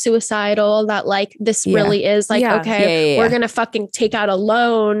so suicidal that like, this really is like, we're going to fucking take out a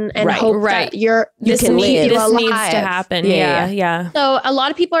loan and hope that this needs to happen. Yeah. So a lot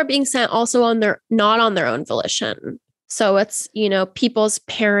of people are being sent also not on their own volition. So it's, people's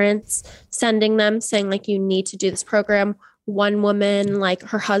parents sending them saying like, you need to do this program. One woman, like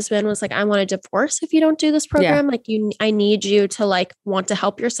her husband was like, I want a divorce if you don't do this program. Like I need you to like want to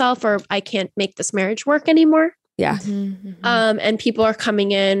help yourself or I can't make this marriage work anymore. Yeah. And people are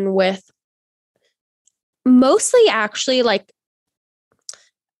coming in with mostly actually like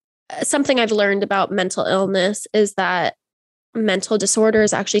something I've learned about mental illness is that mental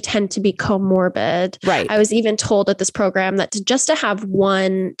disorders actually tend to be comorbid. Right. I was even told at this program that just to have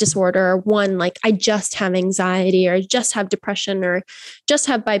one disorder, one like I just have anxiety or I just have depression or just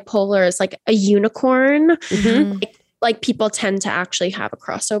have bipolar is like a unicorn. Like people tend to actually have a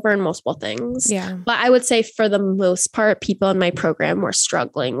crossover in multiple things. Yeah. But I would say for the most part, people in my program were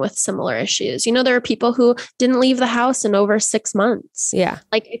struggling with similar issues. There are people who didn't leave the house in over 6 months. Yeah.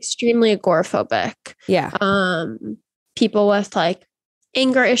 Like extremely agoraphobic. Yeah. People with like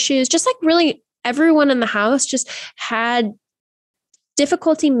anger issues, just like really everyone in the house just had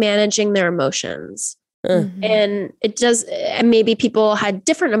difficulty managing their emotions. And maybe people had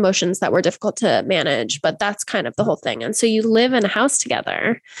different emotions that were difficult to manage, but that's kind of the whole thing. And so you live in a house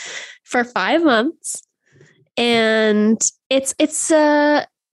together for 5 months and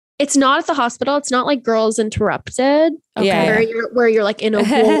it's not at the hospital. It's not like Girls Interrupted. Where you're like in a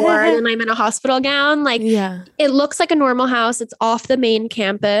ward and I'm in a hospital gown. Like it looks like a normal house. It's off the main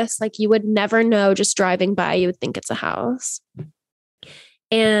campus. Like you would never know just driving by. You would think it's a house.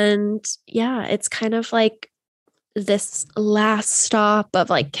 And it's kind of like this last stop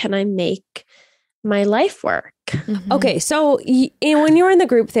of like, can I make my life work? Okay. So when you were in the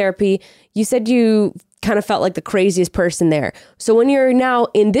group therapy, you said you kind of felt like the craziest person there. So when you're now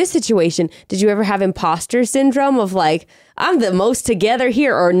in this situation, did you ever have imposter syndrome of like, I'm the most together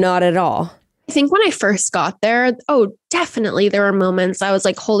here or not at all? I think when I first got there, definitely there were moments I was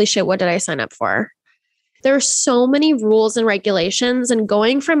like, holy shit, what did I sign up for? There are so many rules and regulations and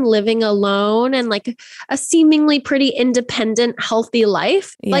going from living alone and like a seemingly pretty independent, healthy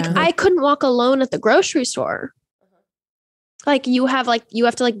life. Like I couldn't walk alone at the grocery store. Like you have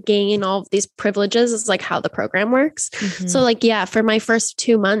to like gain all of these privileges is like how the program works. So like, for my first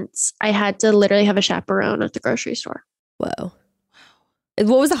 2 months, I had to literally have a chaperone at the grocery store. Whoa.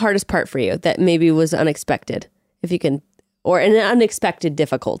 What was the hardest part for you that maybe was unexpected, if you can, or an unexpected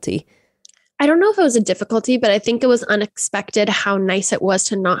difficulty? I don't know if it was a difficulty, but I think it was unexpected how nice it was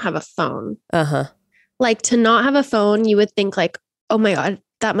to not have a phone. Like to not have a phone, you would think like, oh my God,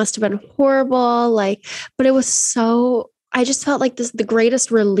 that must have been horrible. Like, but it was I just felt like the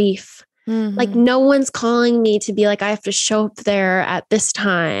greatest relief. Like no one's calling me to be like, I have to show up there at this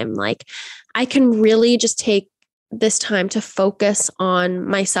time. Like I can really just take this time to focus on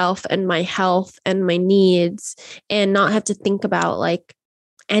myself and my health and my needs and not have to think about like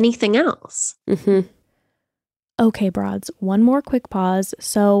anything else. Okay, broads, one more quick pause.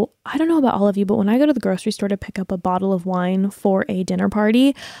 So I don't know about all of you, but when I go to the grocery store to pick up a bottle of wine for a dinner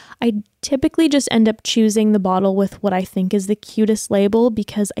party, I typically just end up choosing the bottle with what I think is the cutest label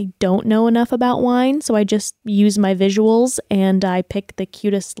because I don't know enough about wine. So I just use my visuals and I pick the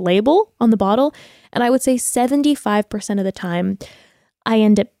cutest label on the bottle. And I would say 75% of the time, I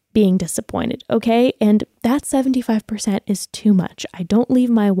end up being disappointed, okay? And that 75% is too much. I don't leave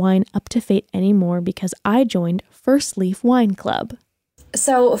my wine up to fate anymore because I joined First Leaf Wine Club.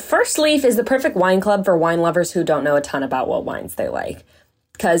 So First Leaf is the perfect wine club for wine lovers who don't know a ton about what wines they like.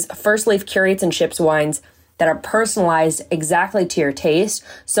 Because First Leaf curates and ships wines that are personalized exactly to your taste.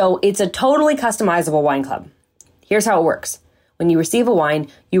 So it's a totally customizable wine club. Here's how it works. When you receive a wine,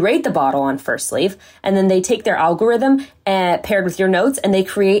 you rate the bottle on First Leaf, and then they take their algorithm paired with your notes, and they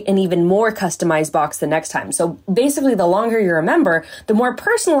create an even more customized box the next time. So basically, the longer you remember, the more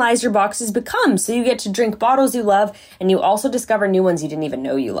personalized your boxes become. So you get to drink bottles you love, and you also discover new ones you didn't even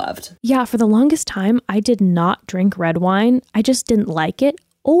know you loved. Yeah, for the longest time, I did not drink red wine. I just didn't like it,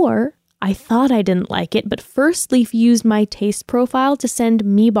 or I thought I didn't like it, but First Leaf used my taste profile to send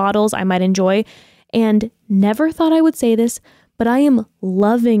me bottles I might enjoy, and never thought I would say this, but I am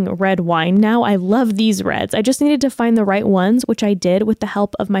loving red wine now. I love these reds. I just needed to find the right ones, which I did with the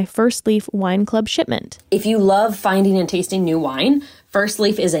help of my First Leaf Wine Club shipment. If you love finding and tasting new wine, First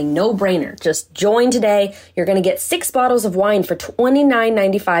Leaf is a no-brainer. Just join today. You're going to get 6 bottles of wine for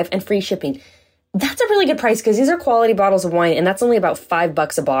 $29.95 and free shipping. That's a really good price because these are quality bottles of wine, and that's only about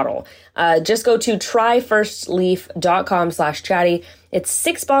 $5 a bottle. Just go to tryfirstleaf.com/chatty. It's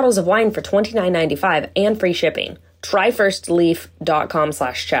 6 bottles of wine for $29.95 and free shipping.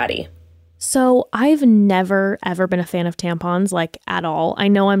 Tryfirstleaf.com/chatty. So I've never, ever been a fan of tampons, like at all. I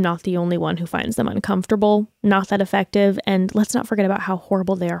know I'm not the only one who finds them uncomfortable, not that effective, and let's not forget about how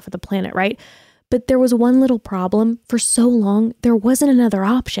horrible they are for the planet, right? But there was one little problem. For so long, there wasn't another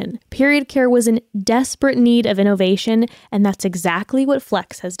option. Period care was in desperate need of innovation, and that's exactly what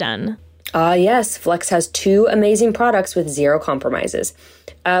Flex has done. Yes, Flex has 2 amazing products with 0 compromises.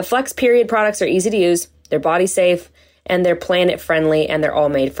 Flex period products are easy to use, they're body safe, and they're planet friendly, and they're all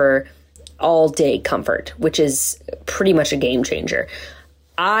made for all day comfort, which is pretty much a game changer.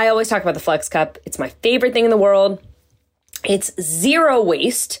 I always talk about the Flex Cup. It's my favorite thing in the world. It's 0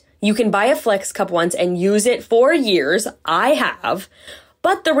 waste. You can buy a Flex Cup once and use it for years. I have.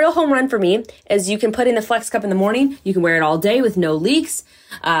 But the real home run for me is you can put in the Flex Cup in the morning. You can wear it all day with no leaks.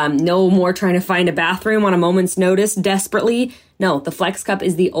 No more trying to find a bathroom on a moment's notice desperately. No, the Flex Cup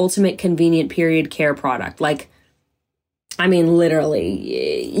is the ultimate convenient period care product.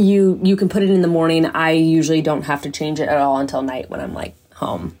 Literally, you can put it in the morning. I usually don't have to change it at all until night when I'm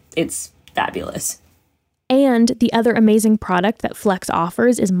home. It's fabulous. And the other amazing product that Flex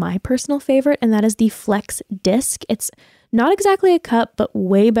offers is my personal favorite, and that is the Flex Disc. It's not exactly a cup, but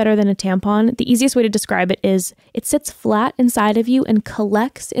way better than a tampon. The easiest way to describe it is it sits flat inside of you and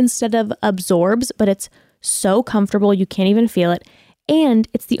collects instead of absorbs, but it's so comfortable you can't even feel it. And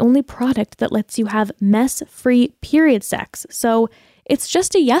it's the only product that lets you have mess-free period sex. So it's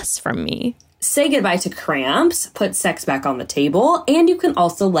just a yes from me. Say goodbye to cramps, put sex back on the table, and you can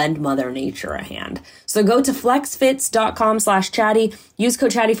also lend Mother Nature a hand. So go to flexfits.com/chatty, use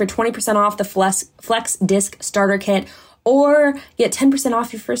code chatty for 20% off the Flex Disc Starter Kit, or get 10%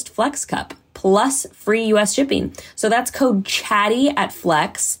 off your first Flex Cup, plus free US shipping. So that's code chatty at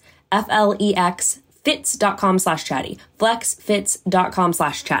Flex, FLEX, fits.com/chatty,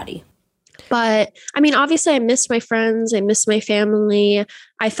 flexfits.com/chatty. But obviously I missed my friends. I missed my family.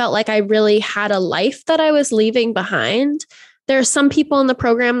 I felt like I really had a life that I was leaving behind. There are some people in the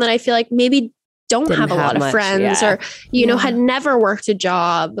program that I feel like maybe didn't have a lot of friends, or, had never worked a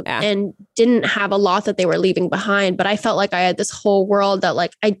job and didn't have a lot that they were leaving behind. But I felt like I had this whole world that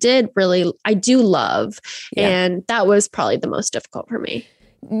I do love. Yeah. And that was probably the most difficult for me.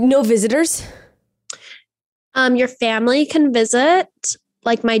 No visitors? Your family can visit.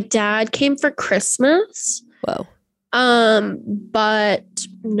 My dad came for Christmas. Whoa. But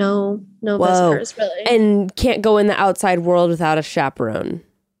no visitors really. And can't go in the outside world without a chaperone.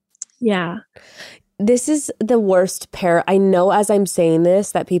 Yeah. This is the worst pair. I know as I'm saying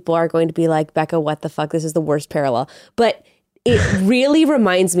this that people are going to be like, Becca, what the fuck? This is the worst parallel. But it really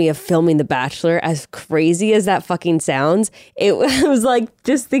reminds me of filming The Bachelor, as crazy as that fucking sounds. It was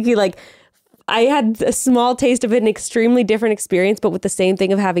just thinking I had a small taste of an extremely different experience, but with the same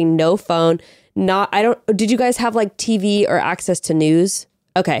thing of having no phone. Did you guys have TV or access to news?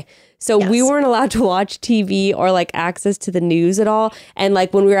 Okay. So yes. We weren't allowed to watch TV or access to the news at all. And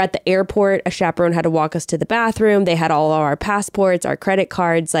when we were at the airport, a chaperone had to walk us to the bathroom. They had all of our passports, our credit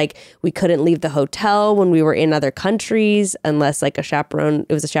cards. We couldn't leave the hotel when we were in other countries unless it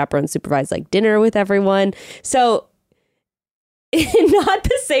was a chaperone supervised dinner with everyone. So not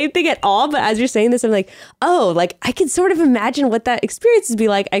the same thing at all. But as you're saying this, I'm like, oh, like I can sort of imagine what that experience would be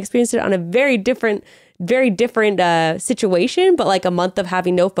like. I experienced it on a very different situation, but like a month of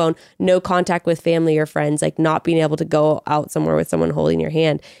having no phone, no contact with family or friends, like not being able to go out somewhere with someone holding your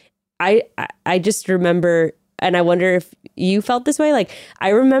hand. I just remember, and I wonder if you felt this way. Like I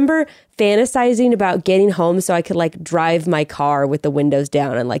remember fantasizing about getting home so I could like drive my car with the windows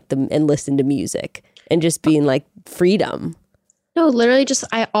down and like and listen to music and just being like freedom. No, literally just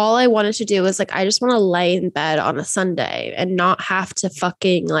all I wanted to do was like, I just want to lay in bed on a Sunday and not have to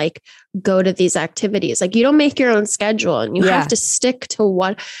fucking like go to these activities. Like you don't make your own schedule and you have to stick to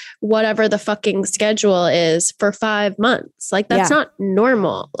whatever the fucking schedule is for 5 months. Like that's not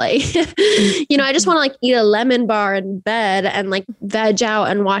normal. Like, you know, I just want to like eat a lemon bar in bed and like veg out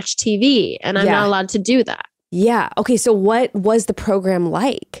and watch TV. And I'm not allowed to do that. Yeah. Okay. So what was the program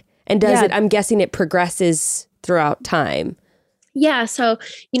like? And does it, I'm guessing it progresses throughout time. Yeah. So,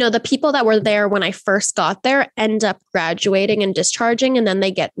 you know, the people that were there when I first got there end up graduating and discharging, and then they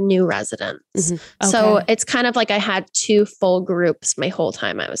get new residents. Mm-hmm. Okay. So it's kind of like I had 2 full groups my whole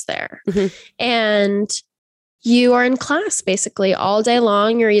time I was there. Mm-hmm. And you are in class basically all day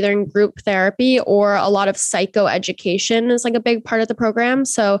long. You're either in group therapy or a lot of psychoeducation is like a big part of the program.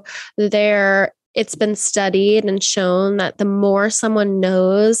 So it's been studied and shown that the more someone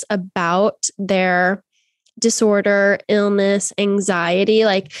knows about their disorder, illness, anxiety,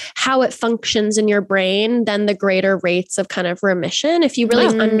 like how it functions in your brain, then the greater rates of kind of remission. If you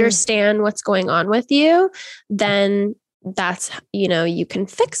really understand what's going on with you, then that's, you know, you can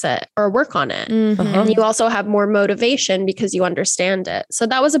fix it or work on it. Mm-hmm. And you also have more motivation because you understand it. So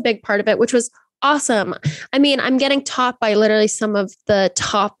that was a big part of it, which was awesome. I mean, I'm getting taught by literally some of the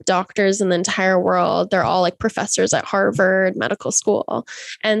top doctors in the entire world. They're all like professors at Harvard Medical School.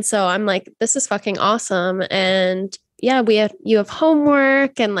 And so I'm like, this is fucking awesome. And yeah, you have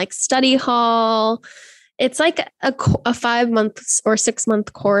homework and like study hall. It's like a 5 months or 6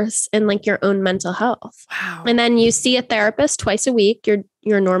 month course in like your own mental health. Wow. And then you see a therapist twice a week,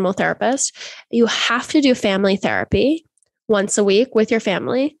 your normal therapist. You have to do family therapy once a week with your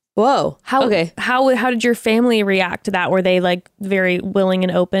family. Whoa. How did your family react to that? Were they like very willing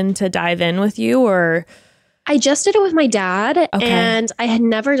and open to dive in with you, or? I just did it with my dad, and I had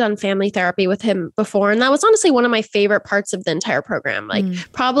never done family therapy with him before. And that was honestly one of my favorite parts of the entire program. Like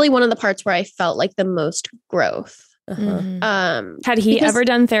probably one of the parts where I felt like the most growth. Uh-huh. Had he ever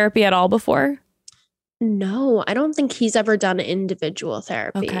done therapy at all before? No, I don't think he's ever done individual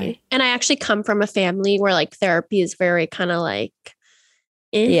therapy. Okay. And I actually come from a family where like therapy is very kind of like,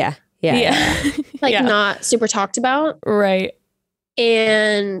 Yeah. Like not super talked about. Right.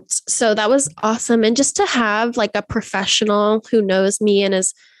 And so that was awesome. And just to have like a professional who knows me and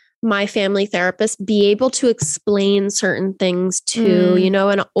is my family therapist be able to explain certain things to, you know,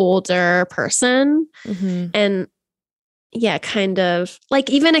 an older person. Mm-hmm. And yeah, kind of like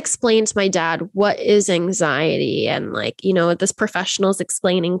even explain to my dad what is anxiety, and like, you know, this professional's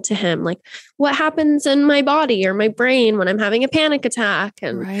explaining to him like what happens in my body or my brain when I'm having a panic attack.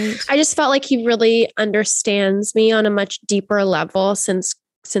 And I just felt like he really understands me on a much deeper level since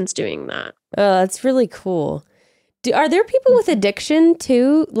doing that. Oh, that's really cool. Are there people with addiction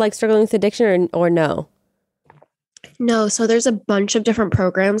too, like struggling with addiction, or no? No. So there's a bunch of different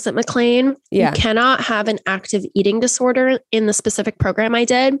programs at McLean. Yeah. You cannot have an active eating disorder in the specific program I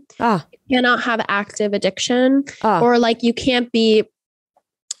did. You cannot have active addiction, or like you can't be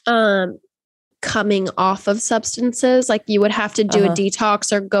coming off of substances. Like you would have to do a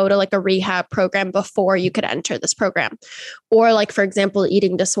detox or go to like a rehab program before you could enter this program. Or like, for example,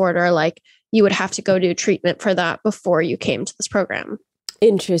 eating disorder, like you would have to go do treatment for that before you came to this program.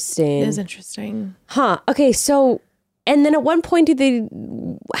 Interesting. It is interesting. Huh. Okay. So, and then at one point,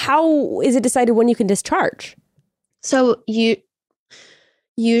 how is it decided when you can discharge? So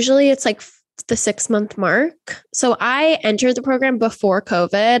usually it's like the 6 month mark. So I entered the program before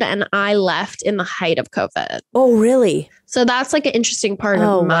COVID and I left in the height of COVID. Oh, really? So that's like an interesting part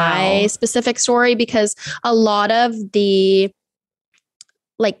of my specific story, because a lot of the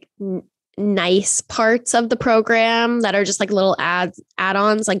like nice parts of the program that are just like little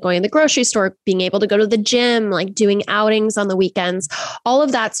add-ons, like going to the grocery store, being able to go to the gym, like doing outings on the weekends, all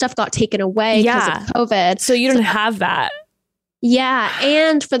of that stuff got taken away because of COVID. So you don't have that. Yeah.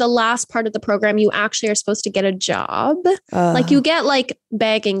 And for the last part of the program, you actually are supposed to get a job. Like you get like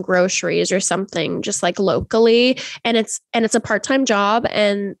bagging groceries or something just like locally. And it's a part-time job.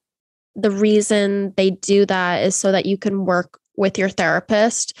 And the reason they do that is so that you can work with your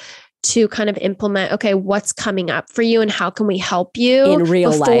therapist to kind of implement, okay, what's coming up for you and how can we help you in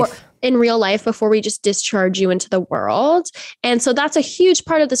real life? in real life before we just discharge you into the world. And so that's a huge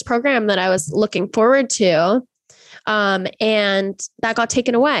part of this program that I was looking forward to. And that got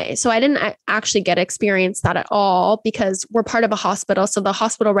taken away. So I didn't actually get to experience that at all because we're part of a hospital. So the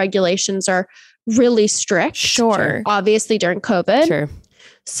hospital regulations are really strict. Sure. Obviously during COVID. Sure.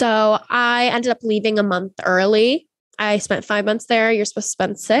 So I ended up leaving a month early. I spent 5 months there. You're supposed to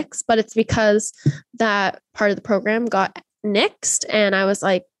spend 6, but it's because that part of the program got nixed. And I was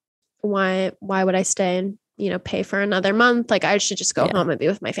like, why would I stay and, pay for another month? Like I should just go home and be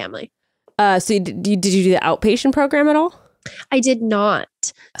with my family. So did you do the outpatient program at all? I did not.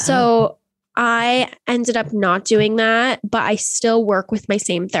 So I ended up not doing that, but I still work with my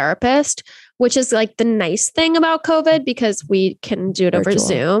same therapist, which is like the nice thing about COVID because we can do it over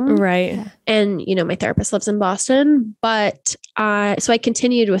Zoom. Right. And, my therapist lives in Boston, but so I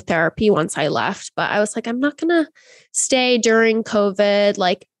continued with therapy once I left, but I was like, I'm not going to stay during COVID.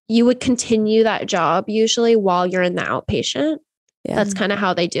 Like you would continue that job usually while you're in the outpatient. Yeah. That's kind of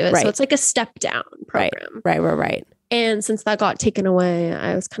how they do it. Right. So it's like a step down program. Right. And since that got taken away,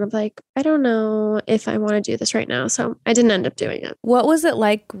 I was kind of like, I don't know if I want to do this right now. So I didn't end up doing it. What was it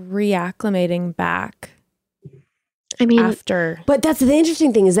like reacclimating back I mean, after? But that's the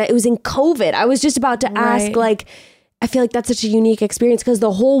interesting thing is that it was in COVID. I was just about to ask, like, I feel like that's such a unique experience because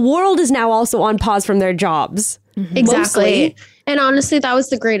the whole world is now also on pause from their jobs. Exactly. Mostly. And honestly, that was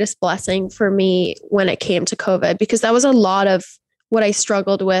the greatest blessing for me when it came to COVID, because that was a lot of what I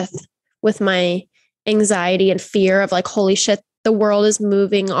struggled with my anxiety and fear of like, holy shit, the world is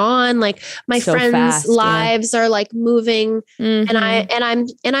moving on. Like my so friends' fast, lives are like moving and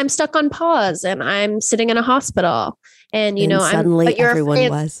I'm stuck on pause and I'm sitting in a hospital and suddenly everyone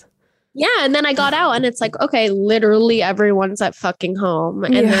was. Yeah. And then I got out and it's like, okay, literally everyone's at fucking home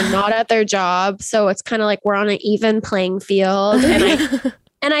and they're not at their job. So it's kind of like we're on an even playing field.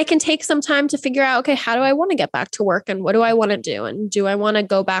 And I can take some time to figure out, okay, how do I want to get back to work and what do I want to do? And do I want to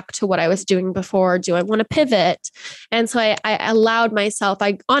go back to what I was doing before? Do I want to pivot? And so I allowed myself,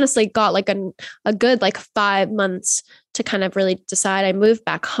 I honestly got like a good like 5 months to kind of really decide. I moved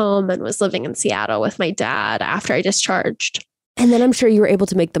back home and was living in Seattle with my dad after I discharged. And then I'm sure you were able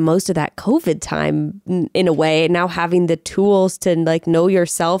to make the most of that COVID time in a way, now having the tools to like know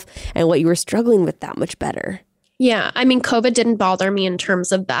yourself and what you were struggling with that much better. Yeah. I mean, COVID didn't bother me in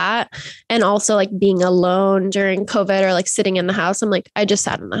terms of that. And also like being alone during COVID or like sitting in the house. I'm like, I just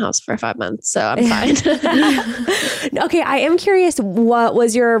sat in the house for 5 months, so I'm fine. Okay. I am curious, what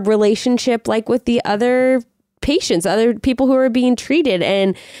was your relationship like with the other patients, other people who were being treated,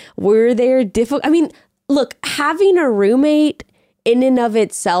 and were there difficult? I mean, look, having a roommate in and of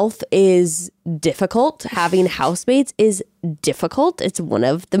itself is difficult. Having housemates is difficult. It's one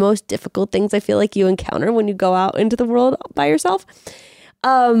of the most difficult things I feel like you encounter when you go out into the world by yourself.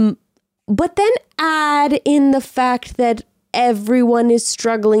 But then add in the fact that everyone is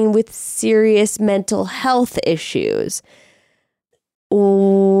struggling with serious mental health issues.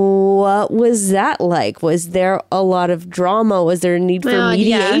 What was that like? Was there a lot of drama? Was there a need for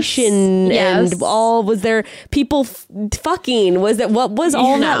mediation? Yes. And was there people fucking? What was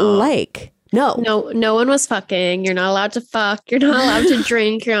all that like? No one was fucking. You're not allowed to fuck. You're not allowed to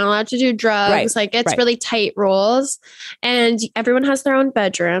drink. You're not allowed to do drugs. Right. Like it's really tight rules, and everyone has their own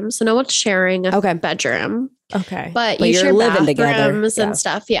bedroom, so no one's sharing a bedroom. Okay, but you you're share living bathrooms together and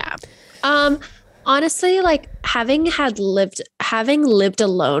stuff. Yeah. Honestly, like having lived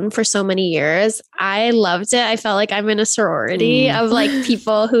alone for so many years, I loved it. I felt like I'm in a sorority of like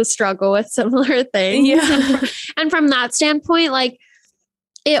people who struggle with similar things. Yeah. And from that standpoint, like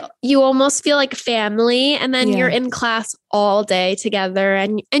you almost feel like family, and then you're in class all day together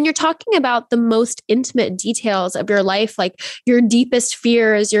and you're talking about the most intimate details of your life, like your deepest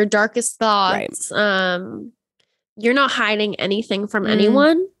fears, your darkest thoughts. Right. You're not hiding anything from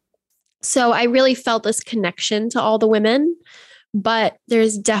anyone. So I really felt this connection to all the women, but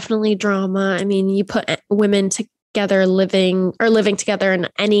there's definitely drama. I mean, you put women together living together in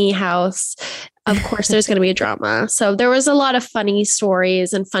any house, of course there's going to be a drama. So there was a lot of funny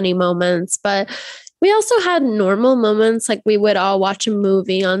stories and funny moments, but we also had normal moments. Like we would all watch a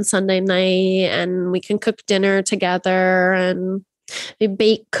movie on Sunday night and we can cook dinner together and we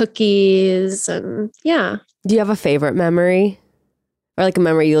bake cookies and yeah. Do you have a favorite memory? Or like a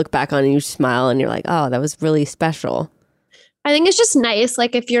memory you look back on and you smile and you're like, oh, that was really special. I think it's just nice.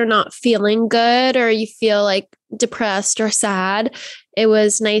 Like if you're not feeling good or you feel like depressed or sad, it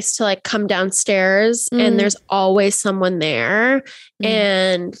was nice to like come downstairs and there's always someone there.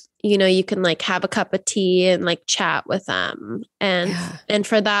 And you know, you can like have a cup of tea and like chat with them. And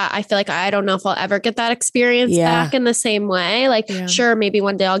for that, I feel like I don't know if I'll ever get that experience back in the same way. Like, sure, maybe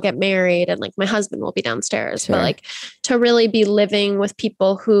one day I'll get married and like my husband will be downstairs, but like to really be living with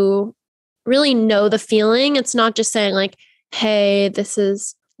people who really know the feeling. It's not just saying like, hey,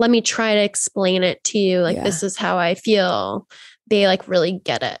 let me try to explain it to you. Like, this is how I feel. They like really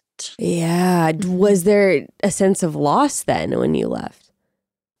get it. Yeah. Was there a sense of loss then when you left?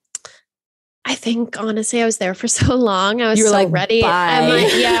 I think honestly, I was there for so long. I was so like, ready. bye.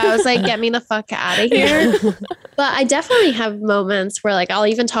 I was like, get me the fuck out of here. But I definitely have moments where like, I'll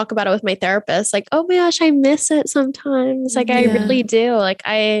even talk about it with my therapist. Like, oh my gosh, I miss it sometimes. Like I really do. Like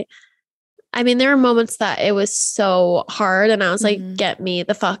I mean, there are moments that it was so hard and I was like, get me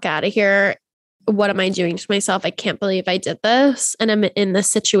the fuck out of here. What am I doing to myself? I can't believe I did this. And I'm in this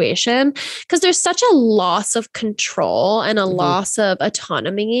situation because there's such a loss of control and a loss of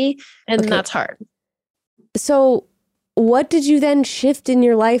autonomy. And that's hard. So what did you then shift in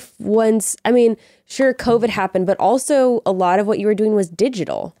your life once, I mean, sure, COVID happened, but also a lot of what you were doing was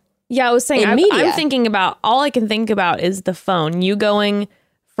digital. Yeah, I was saying, I'm thinking about, all I can think about is the phone. You going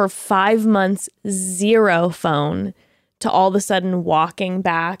for 5 months, 0 phone, to all of a sudden walking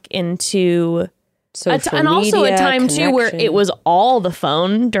back into social and also media, a time too where it was all the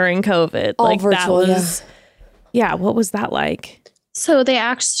phone during COVID. All like virtual, that was, what was that like? So they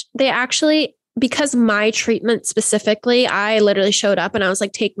actually, because my treatment specifically, I literally showed up and I was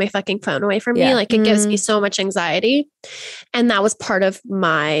like, take my fucking phone away from me. Like it gives me so much anxiety. And that was part of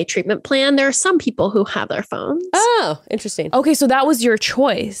my treatment plan. There are some people who have their phones. Oh, interesting. Okay, so that was your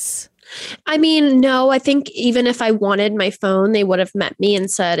choice. I mean, no, I think even if I wanted my phone, they would have met me and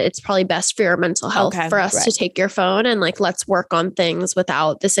said, it's probably best for your mental health for us to take your phone and like, let's work on things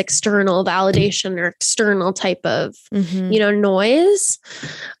without this external validation or external type of, you know, noise.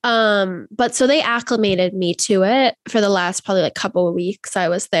 But so they acclimated me to it for the last probably like couple of weeks I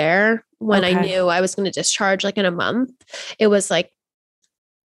was there when I knew I was going to discharge like in a month. It was like,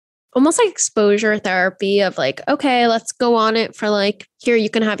 almost like exposure therapy of like, okay, let's go on it for like, here, you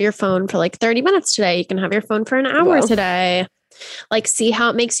can have your phone for like 30 minutes today. You can have your phone for an hour today. Like, see how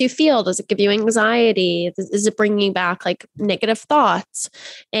it makes you feel. Does it give you anxiety? Is it bringing back like negative thoughts?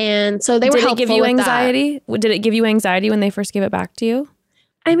 And so they were helpful. Did it give you anxiety? Did it give you anxiety when they first gave it back to you?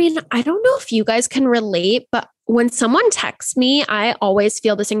 I mean, I don't know if you guys can relate, but when someone texts me, I always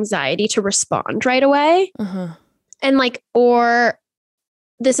feel this anxiety to respond right away. And like, or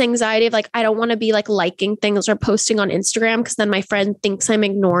this anxiety of like, I don't want to be like liking things or posting on Instagram because then my friend thinks I'm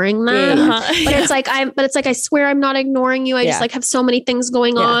ignoring them. But it's like, I swear I'm not ignoring you. I just like have so many things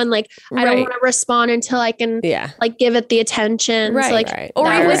going on. Like, I don't want to respond until I can like give it the attention. So, like,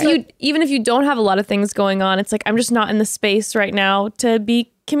 or even if you don't have a lot of things going on, it's like, I'm just not in the space right now to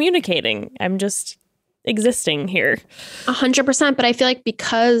be communicating. I'm just existing here. 100%. But I feel like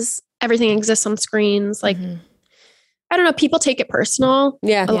because everything exists on screens, like, I don't know, people take it personal.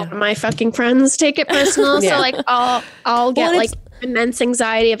 A lot of my fucking friends take it personal. So like I'll get like immense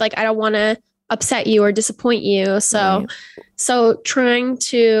anxiety of like, I don't want to upset you or disappoint you. So trying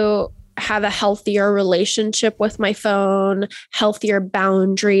to have a healthier relationship with my phone, healthier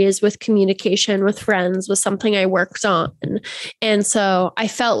boundaries with communication with friends was something I worked on. And so I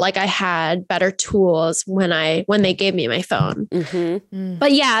felt like I had better tools when they gave me my phone.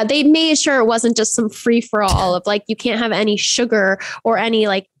 But yeah, they made sure it wasn't just some free for all of like, you can't have any sugar or any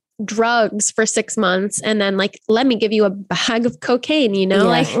like drugs for 6 months and then like let me give you a bag of cocaine, you know,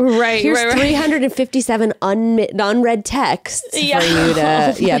 like here's 357 unread texts for you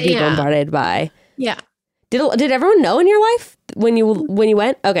to be bombarded by. Did everyone know in your life when you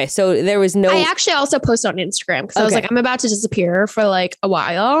went? Okay, so there was no. I actually also posted on Instagram because I was like, I'm about to disappear for like a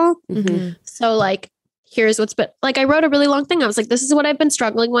while. So like, here's what's been like. I wrote a really long thing. I was like, this is what I've been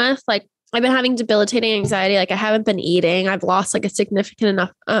struggling with. Like, I've been having debilitating anxiety. Like, I haven't been eating. I've lost like a significant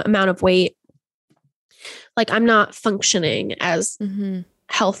enough amount of weight. Like, I'm not functioning as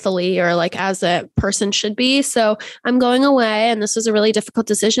healthily or like as a person should be. So I'm going away, and this is a really difficult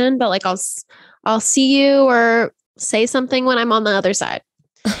decision. But like, I'll see you or say something when I'm on the other side.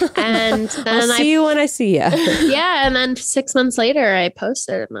 And then I'll see you when I see you. Yeah. And then 6 months later, I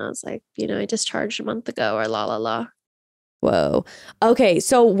posted and I was like, you know, I discharged a month ago or la la la. Whoa. Okay.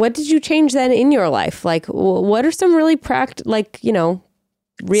 So what did you change then in your life? Like, what are some really real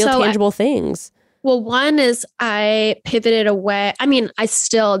tangible things? Well, one is I pivoted away. I mean, I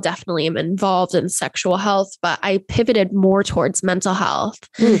still definitely am involved in sexual health, but I pivoted more towards mental health.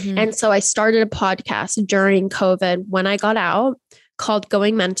 And so I started a podcast during COVID when I got out called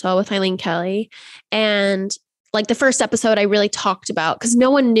Going Mental with Eileen Kelly. And like the first episode I really talked about, because no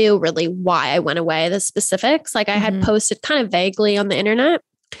one knew really why I went away, the specifics. Like I had posted kind of vaguely on the internet.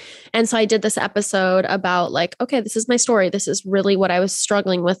 And so I did this episode about like, okay, this is my story. This is really what I was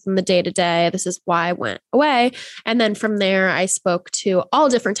struggling with in the day to day. This is why I went away. And then from there, I spoke to all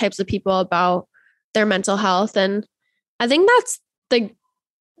different types of people about their mental health. And I think that's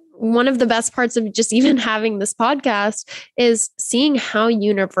one of the best parts of just even having this podcast is seeing how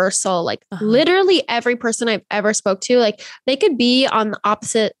universal, like literally every person I've ever spoke to, like they could be on the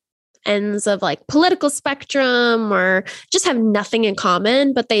opposite ends of like political spectrum or just have nothing in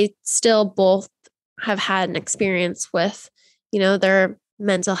common, but they still both have had an experience with, you know, their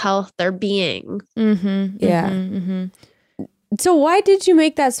mental health, their being. So why did you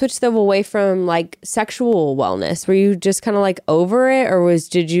make that switch though away from like sexual wellness? Were you just kind of like over it, or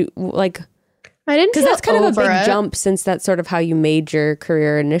did you like? I didn't, because that's kind of a big jump since that's sort of how you made your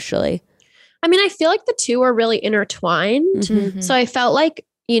career initially. I mean, I feel like the two are really intertwined. So I felt like,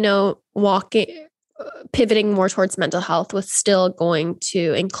 you know, pivoting more towards mental health was still going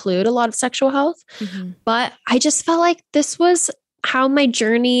to include a lot of sexual health, but I just felt like this was how my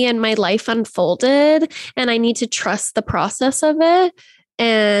journey and my life unfolded, and I need to trust the process of it.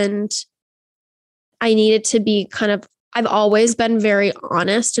 And I needed to be I've always been very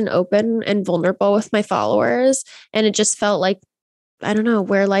honest and open and vulnerable with my followers. And it just felt like, I don't know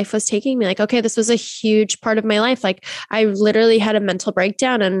where life was taking me. Like, okay, this was a huge part of my life. Like I literally had a mental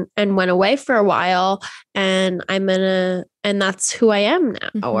breakdown and went away for a while, and and that's who I am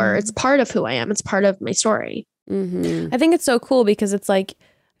now, or it's part of who I am. It's part of my story. I think it's so cool because it's like, I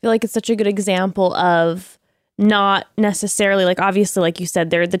feel like it's such a good example of not necessarily, like obviously, like you said,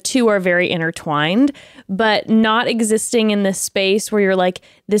 the two are very intertwined, but not existing in this space where you're like,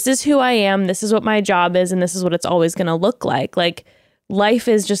 this is who I am, this is what my job is, and this is what it's always going to look like. Like life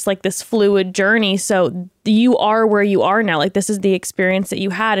is just like this fluid journey. So you are where you are now. Like this is the experience that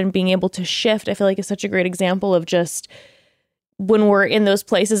you had, and being able to shift, I feel like is such a great example of just when we're in those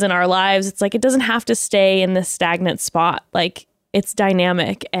places in our lives, it's like, it doesn't have to stay in this stagnant spot. Like it's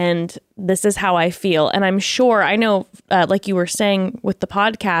dynamic, and this is how I feel. And I'm sure, I know, like you were saying with the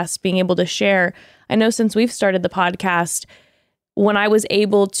podcast, being able to share, I know since we've started the podcast, when I was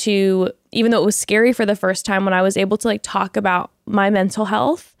able to, even though it was scary for the first time, when I was able to like talk about my mental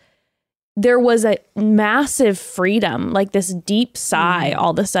health, there was a massive freedom, like this deep sigh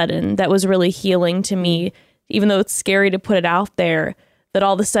all of a sudden that was really healing to me. Even though it's scary to put it out there, that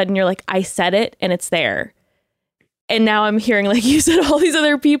all of a sudden you're like, I said it and it's there. And now I'm hearing, like you said, all these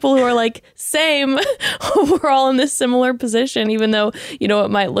other people who are like, same, we're all in this similar position, even though, you know,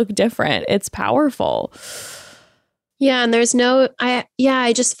 it might look different. It's powerful. Yeah. And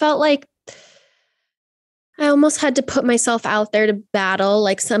I just felt like I almost had to put myself out there to battle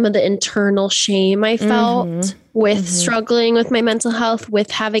like some of the internal shame I felt with struggling with my mental health,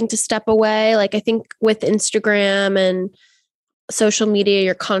 with having to step away. Like I think with Instagram and social media,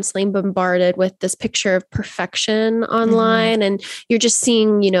 you're constantly bombarded with this picture of perfection online, and you're just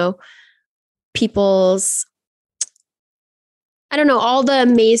seeing, you know, people's, I don't know, all the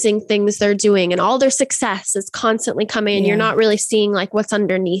amazing things they're doing and all their success is constantly coming, and you're not really seeing like what's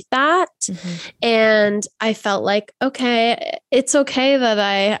underneath that. And I felt like, okay, it's okay that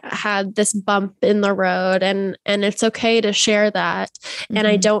I had this bump in the road, and it's okay to share that. And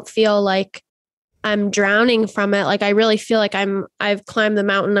I don't feel like I'm drowning from it. Like I really feel like I've climbed the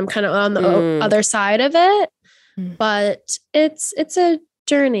mountain. I'm kind of on the other side of it, but it's a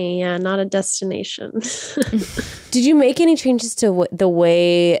journey, not a destination. Did you make any changes to the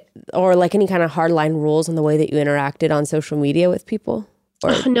way, or like any kind of hardline rules on the way that you interacted on social media with people?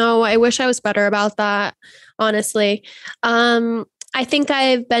 No, I wish I was better about that, honestly. I think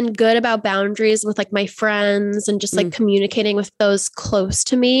I've been good about boundaries with like my friends and just like communicating with those close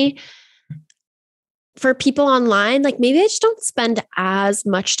to me. For people online, like maybe I just don't spend as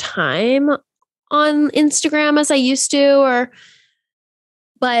much time on Instagram as I used to,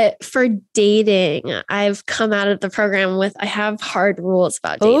 but for dating, I've come out of the program with, I have hard rules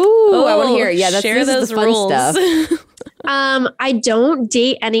about dating. Oh, I want to hear it. Yeah, share those fun rules. Stuff. I don't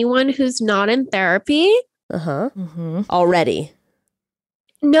date anyone who's not in therapy. Already.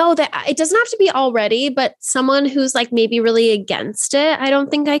 No, that it doesn't have to be already, but someone who's like maybe really against it, I don't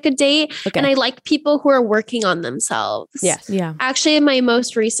think I could date. Okay. And I like people who are working on themselves. Yes. Yeah. Actually, my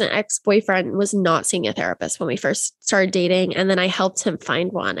most recent ex-boyfriend was not seeing a therapist when we first started dating. And then I helped him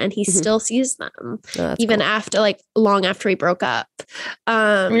find one, and he still sees them even after, like long after we broke up.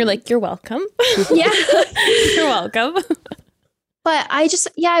 And you're like, you're welcome. Yeah. You're welcome. But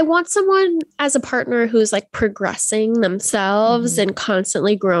I want someone as a partner who's like progressing themselves and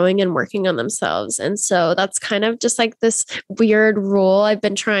constantly growing and working on themselves. And so that's kind of just like this weird rule I've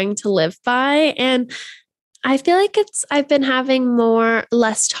been trying to live by. And I feel like I've been having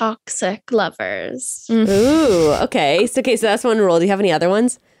less toxic lovers. Ooh, okay. So that's one rule. Do you have any other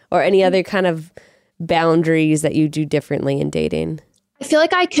ones or any other kind of boundaries that you do differently in dating? I feel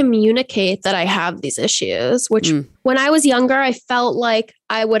like I communicate that I have these issues, which when I was younger, I felt like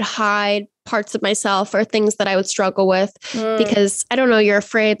I would hide parts of myself or things that I would struggle with because I don't know, you're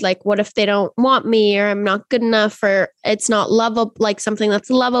afraid, like, what if they don't want me or I'm not good enough or it's not lovable, like something that's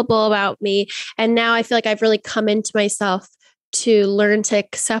lovable about me. And now I feel like I've really come into myself to learn to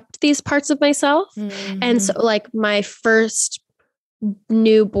accept these parts of myself. And so like my first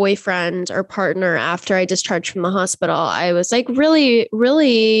new boyfriend or partner after I discharged from the hospital, I was like really,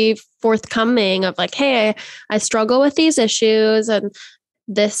 really forthcoming of like, hey, I struggle with these issues and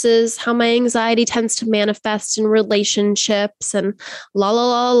this is how my anxiety tends to manifest in relationships and la la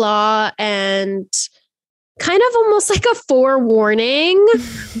la la, and kind of almost like a forewarning,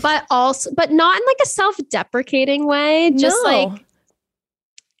 but not in like a self-deprecating way, just like,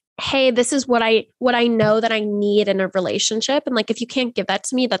 hey, this is what I know that I need in a relationship. And like, if you can't give that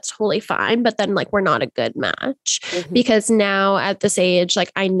to me, that's totally fine. But then like, we're not a good match because now at this age,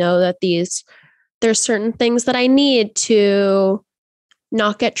 like I know that there's certain things that I need to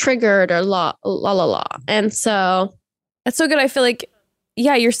not get triggered or la. And so that's so good. I feel like,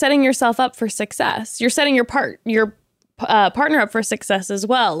 yeah, you're setting yourself up for success. You're setting your partner up for success as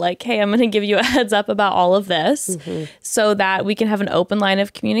well. Like, hey, I'm going to give you a heads up about all of this so that we can have an open line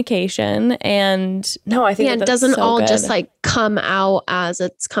of communication. And no, I think it doesn't all just like come out as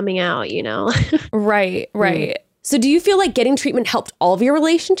it's coming out, you know? Right. So do you feel like getting treatment helped all of your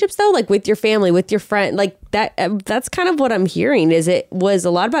relationships though? Like with your family, with your friend, like that, that's kind of what I'm hearing is it was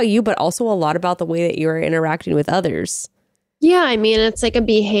a lot about you, but also a lot about the way that you're interacting with others. Yeah. I mean, it's like a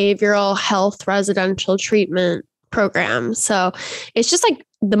behavioral health residential treatment program. So it's just like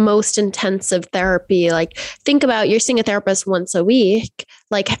the most intensive therapy. Like think about you're seeing a therapist once a week.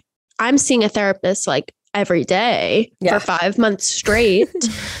 Like I'm seeing a therapist like every day for 5 months straight.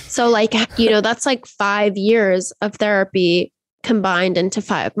 So like, you know, that's like 5 years of therapy combined into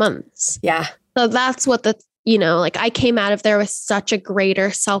 5 months. Yeah. So that's what like I came out of there with such a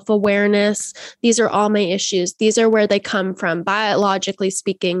greater self-awareness. These are all my issues. These are where they come from. Biologically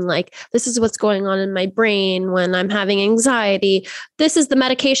speaking, like this is what's going on in my brain when I'm having anxiety. This is the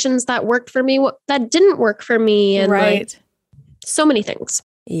medications that worked for me, that didn't work for me. And like so many things.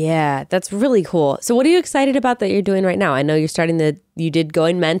 Yeah, that's really cool. So what are you excited about that you're doing right now? I know you're you did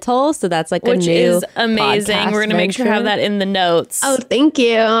Going Mental. So that's like which a new is amazing. We're going to make sure to have that in the notes. Oh, thank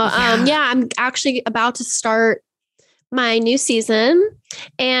you. I'm actually about to start my new season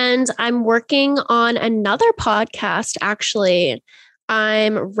and I'm working on another podcast. Actually,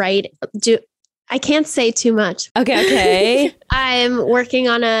 I can't say too much. Okay. I'm working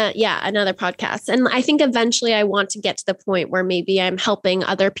on another podcast. And I think eventually I want to get to the point where maybe I'm helping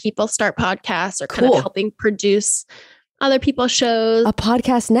other people start podcasts or kind of helping produce other people's shows. A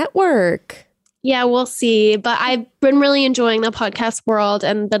podcast network. Yeah, we'll see. But I've been really enjoying the podcast world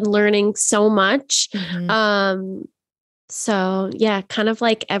and been learning so much. So yeah, kind of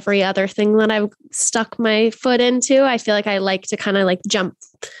like every other thing that I've stuck my foot into, I feel like I like to kind of like jump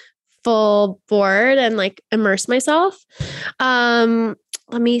full board and like immerse myself.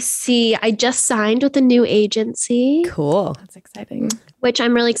 Let me see. I just signed with a new agency. Cool. That's exciting. Which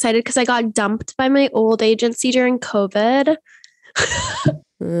I'm really excited because I got dumped by my old agency during COVID.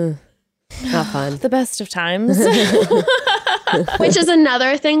 Not fun. The best of times. Which is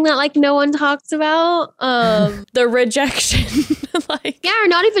another thing that like no one talks about. The rejection. Or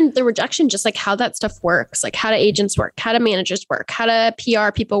not even the rejection, just like how that stuff works. Like how do agents work? How do managers work? How do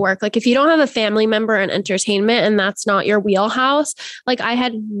PR people work? Like if you don't have a family member in entertainment and that's not your wheelhouse, like I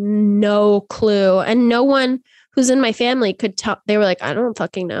had no clue and no one who's in my family could tell. They were like, I don't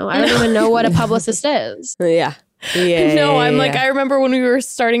fucking know. I don't even know what a publicist is. Yeah. I'm like, I remember when we were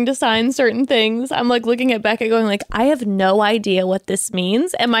starting to sign certain things, I'm like looking at Becca going like, I have no idea what this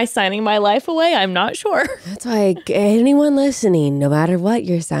means. Am I signing my life away? I'm not sure. That's why anyone listening, no matter what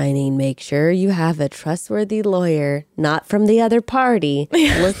you're signing, make sure you have a trustworthy lawyer, not from the other party,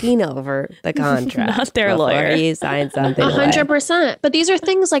 looking over the contract. Not their lawyer. You sign something 100%. But these are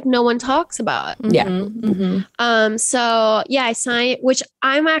things like no one talks about. Yeah. So yeah, I signed, which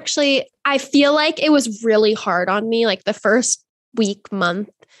I feel like it was really hard on me, like the first month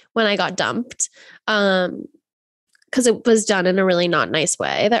when I got dumped, because it was done in a really not nice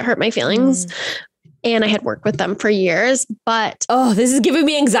way that hurt my feelings. and I had worked with them for years, but Oh, this is giving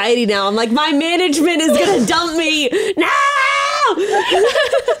me anxiety now. I'm like, my management is going to dump me. No!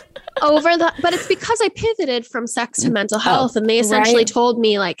 but it's because I pivoted from sex to mental health, and they essentially told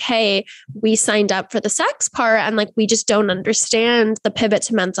me like, hey, we signed up for the sex part, and like, we just don't understand the pivot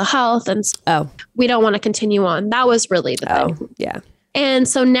to mental health, and we don't want to continue on. That was really the thing. Yeah. And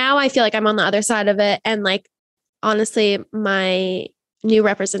so now I feel like I'm on the other side of it. And like, honestly, my new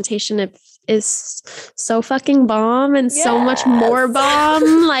representation is so fucking bomb and so much more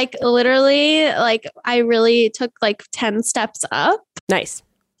bomb. Like literally, like I really took like 10 steps up. Nice.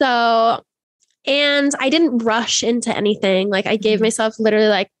 So, and I didn't rush into anything. Like I gave myself literally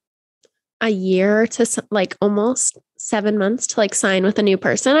like a year to like almost 7 months to like sign with a new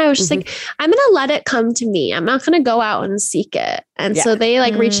person. I was just like, I'm going to let it come to me. I'm not going to go out and seek it. And so they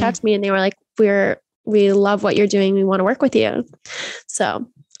like reached out to me and they were like, we love what you're doing. We want to work with you. So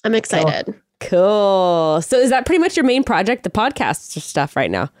I'm excited. Cool. So is that pretty much your main project, the podcast stuff right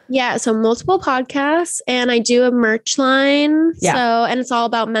now? Yeah. So multiple podcasts, and I do a merch line. Yeah. So, and it's all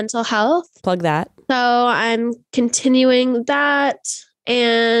about mental health. Plug that. So I'm continuing that,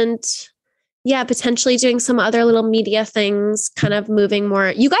 and yeah, potentially doing some other little media things, kind of moving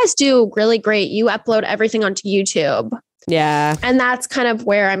more. You guys do really great. You upload everything onto YouTube. Yeah. And that's kind of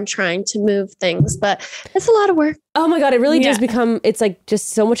where I'm trying to move things, but it's a lot of work. Oh my God. It really does become, it's like just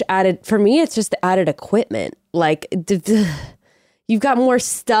so much added. For me, it's just the added equipment. Like you've got more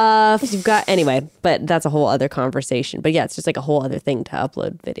stuff. You've got, anyway, but that's a whole other conversation. But yeah, it's just like a whole other thing to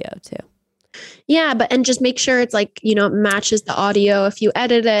upload video too. Yeah. And just make sure it's like, it matches the audio if you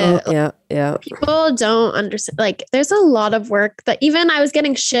edit it. Yeah. People don't understand. Like there's a lot of work that even I was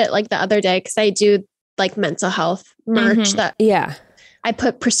getting shit like the other day, because I do like mental health merch that I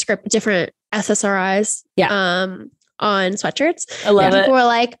put different SSRIs on sweatshirts. I love it. People were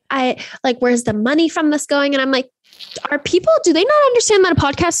like, where's the money from this going? And I'm like, do they not understand that a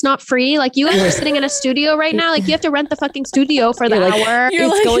podcast's not free? Like you guys are sitting in a studio right now. Like you have to rent the fucking studio for the hour.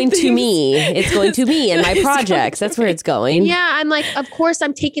 It's going to me. It's going to me and my projects. That's where it's going. Yeah. I'm like, of course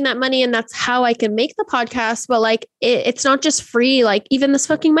I'm taking that money and that's how I can make the podcast. But like, it's not just free. Like even this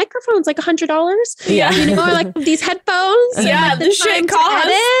fucking microphone's like $100. Yeah. Or like these headphones. Yeah. The shit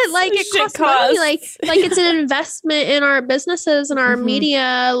costs. Like it costs money. Like it's an investment in our businesses and our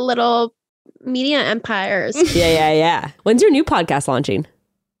media empires. Yeah. When's your new podcast launching? Do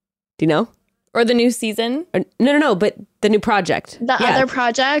you know? Or the new season? Or, no, but the new project. The other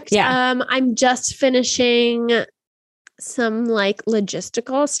project. Yeah. I'm just finishing some like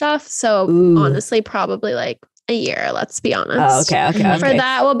logistical stuff. So honestly, probably like a year, let's be honest. Oh, okay. For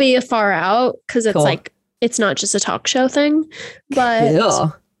that will be far out because it's like, it's not just a talk show thing,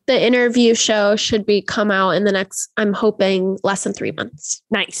 but the interview show should come out in the next, I'm hoping, less than 3 months.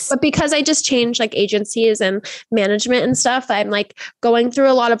 Nice. But because I just changed like agencies and management and stuff, I'm like going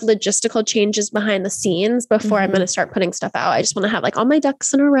through a lot of logistical changes behind the scenes before I'm going to start putting stuff out. I just want to have like all my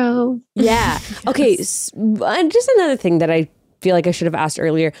ducks in a row. Yeah. Okay. And just another thing that I feel like I should have asked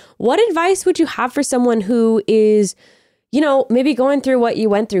earlier. What advice would you have for someone who is, maybe going through what you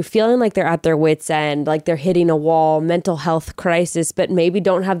went through, feeling like they're at their wits' end, like they're hitting a wall, mental health crisis, but maybe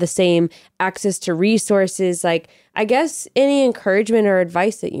don't have the same access to resources? Like, I guess any encouragement or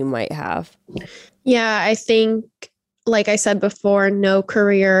advice that you might have? Yeah, I think, like I said before, no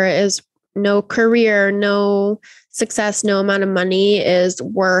success, no amount of money is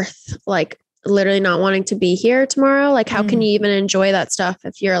worth like literally not wanting to be here tomorrow. Like, how can you even enjoy that stuff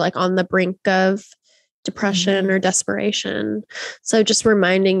if you're like on the brink of depression or desperation? So just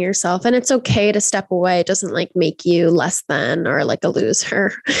reminding yourself, and it's okay to step away. It doesn't like make you less than or like a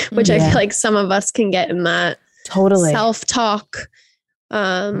loser, which I feel like some of us can get in that self-talk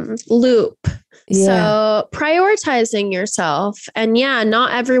loop. So prioritizing yourself, and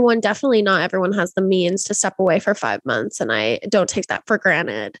definitely not everyone has the means to step away for 5 months. And I don't take that for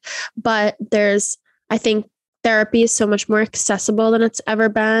granted, but I think therapy is so much more accessible than it's ever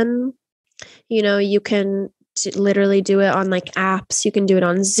been. You can literally do it on like apps. You can do it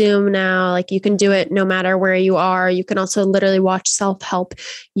on Zoom now. Like you can do it no matter where you are. You can also literally watch self-help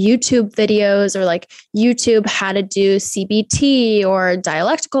YouTube videos, or like YouTube how to do CBT, or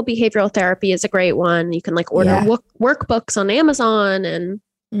dialectical behavioral therapy is a great one. You can like order workbooks on Amazon. And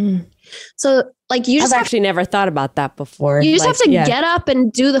so like I've actually never thought about that before. You just have to get up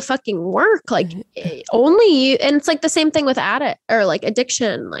and do the fucking work. Like only you, and it's like the same thing with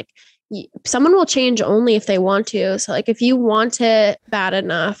addiction. Like someone will change only if they want to. So like if you want it bad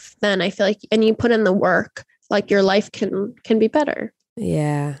enough, then I feel like, and you put in the work, like your life can be better.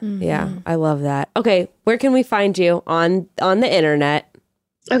 Yeah. I love that. Okay, where can we find you on the internet?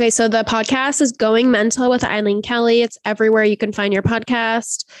 Okay, so the podcast is Going Mental with Eileen Kelly. It's everywhere you can find your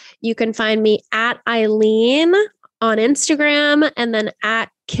podcast. You can find me at Eileen on Instagram, and then at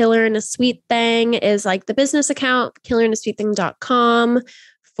Killer and a Sweet Thing is like the business account, killerandsweetthing.com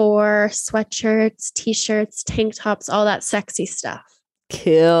for sweatshirts, t-shirts, tank tops, all that sexy stuff.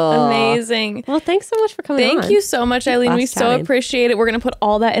 Cool. Amazing. Well, thanks so much for coming on. Thank you so much, Eileen. We Last so chatting. appreciate it. We're going to put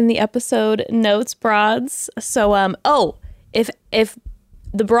all that in the episode notes, broads. So, if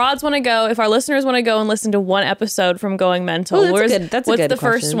the broads want to go, if our listeners want to go and listen to one episode from Going Mental, Oh, that's a what's good the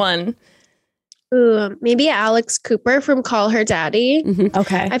first question. one? Ooh, maybe Alex Cooper from Call Her Daddy.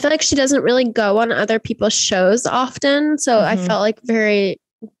 Okay. I feel like she doesn't really go on other people's shows often. So I felt like very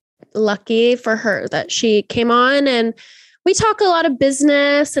lucky for her that she came on, and we talk a lot of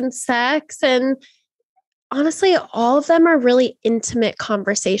business and sex, and honestly, all of them are really intimate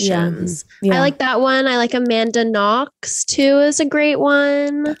conversations. Yeah. I like that one. I like Amanda Knox too is a great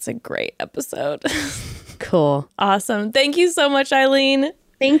one. That's a great episode. Cool. Awesome. Thank you so much, Eileen.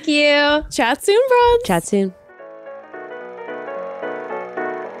 Thank you. Chat soon, broads. Chat soon.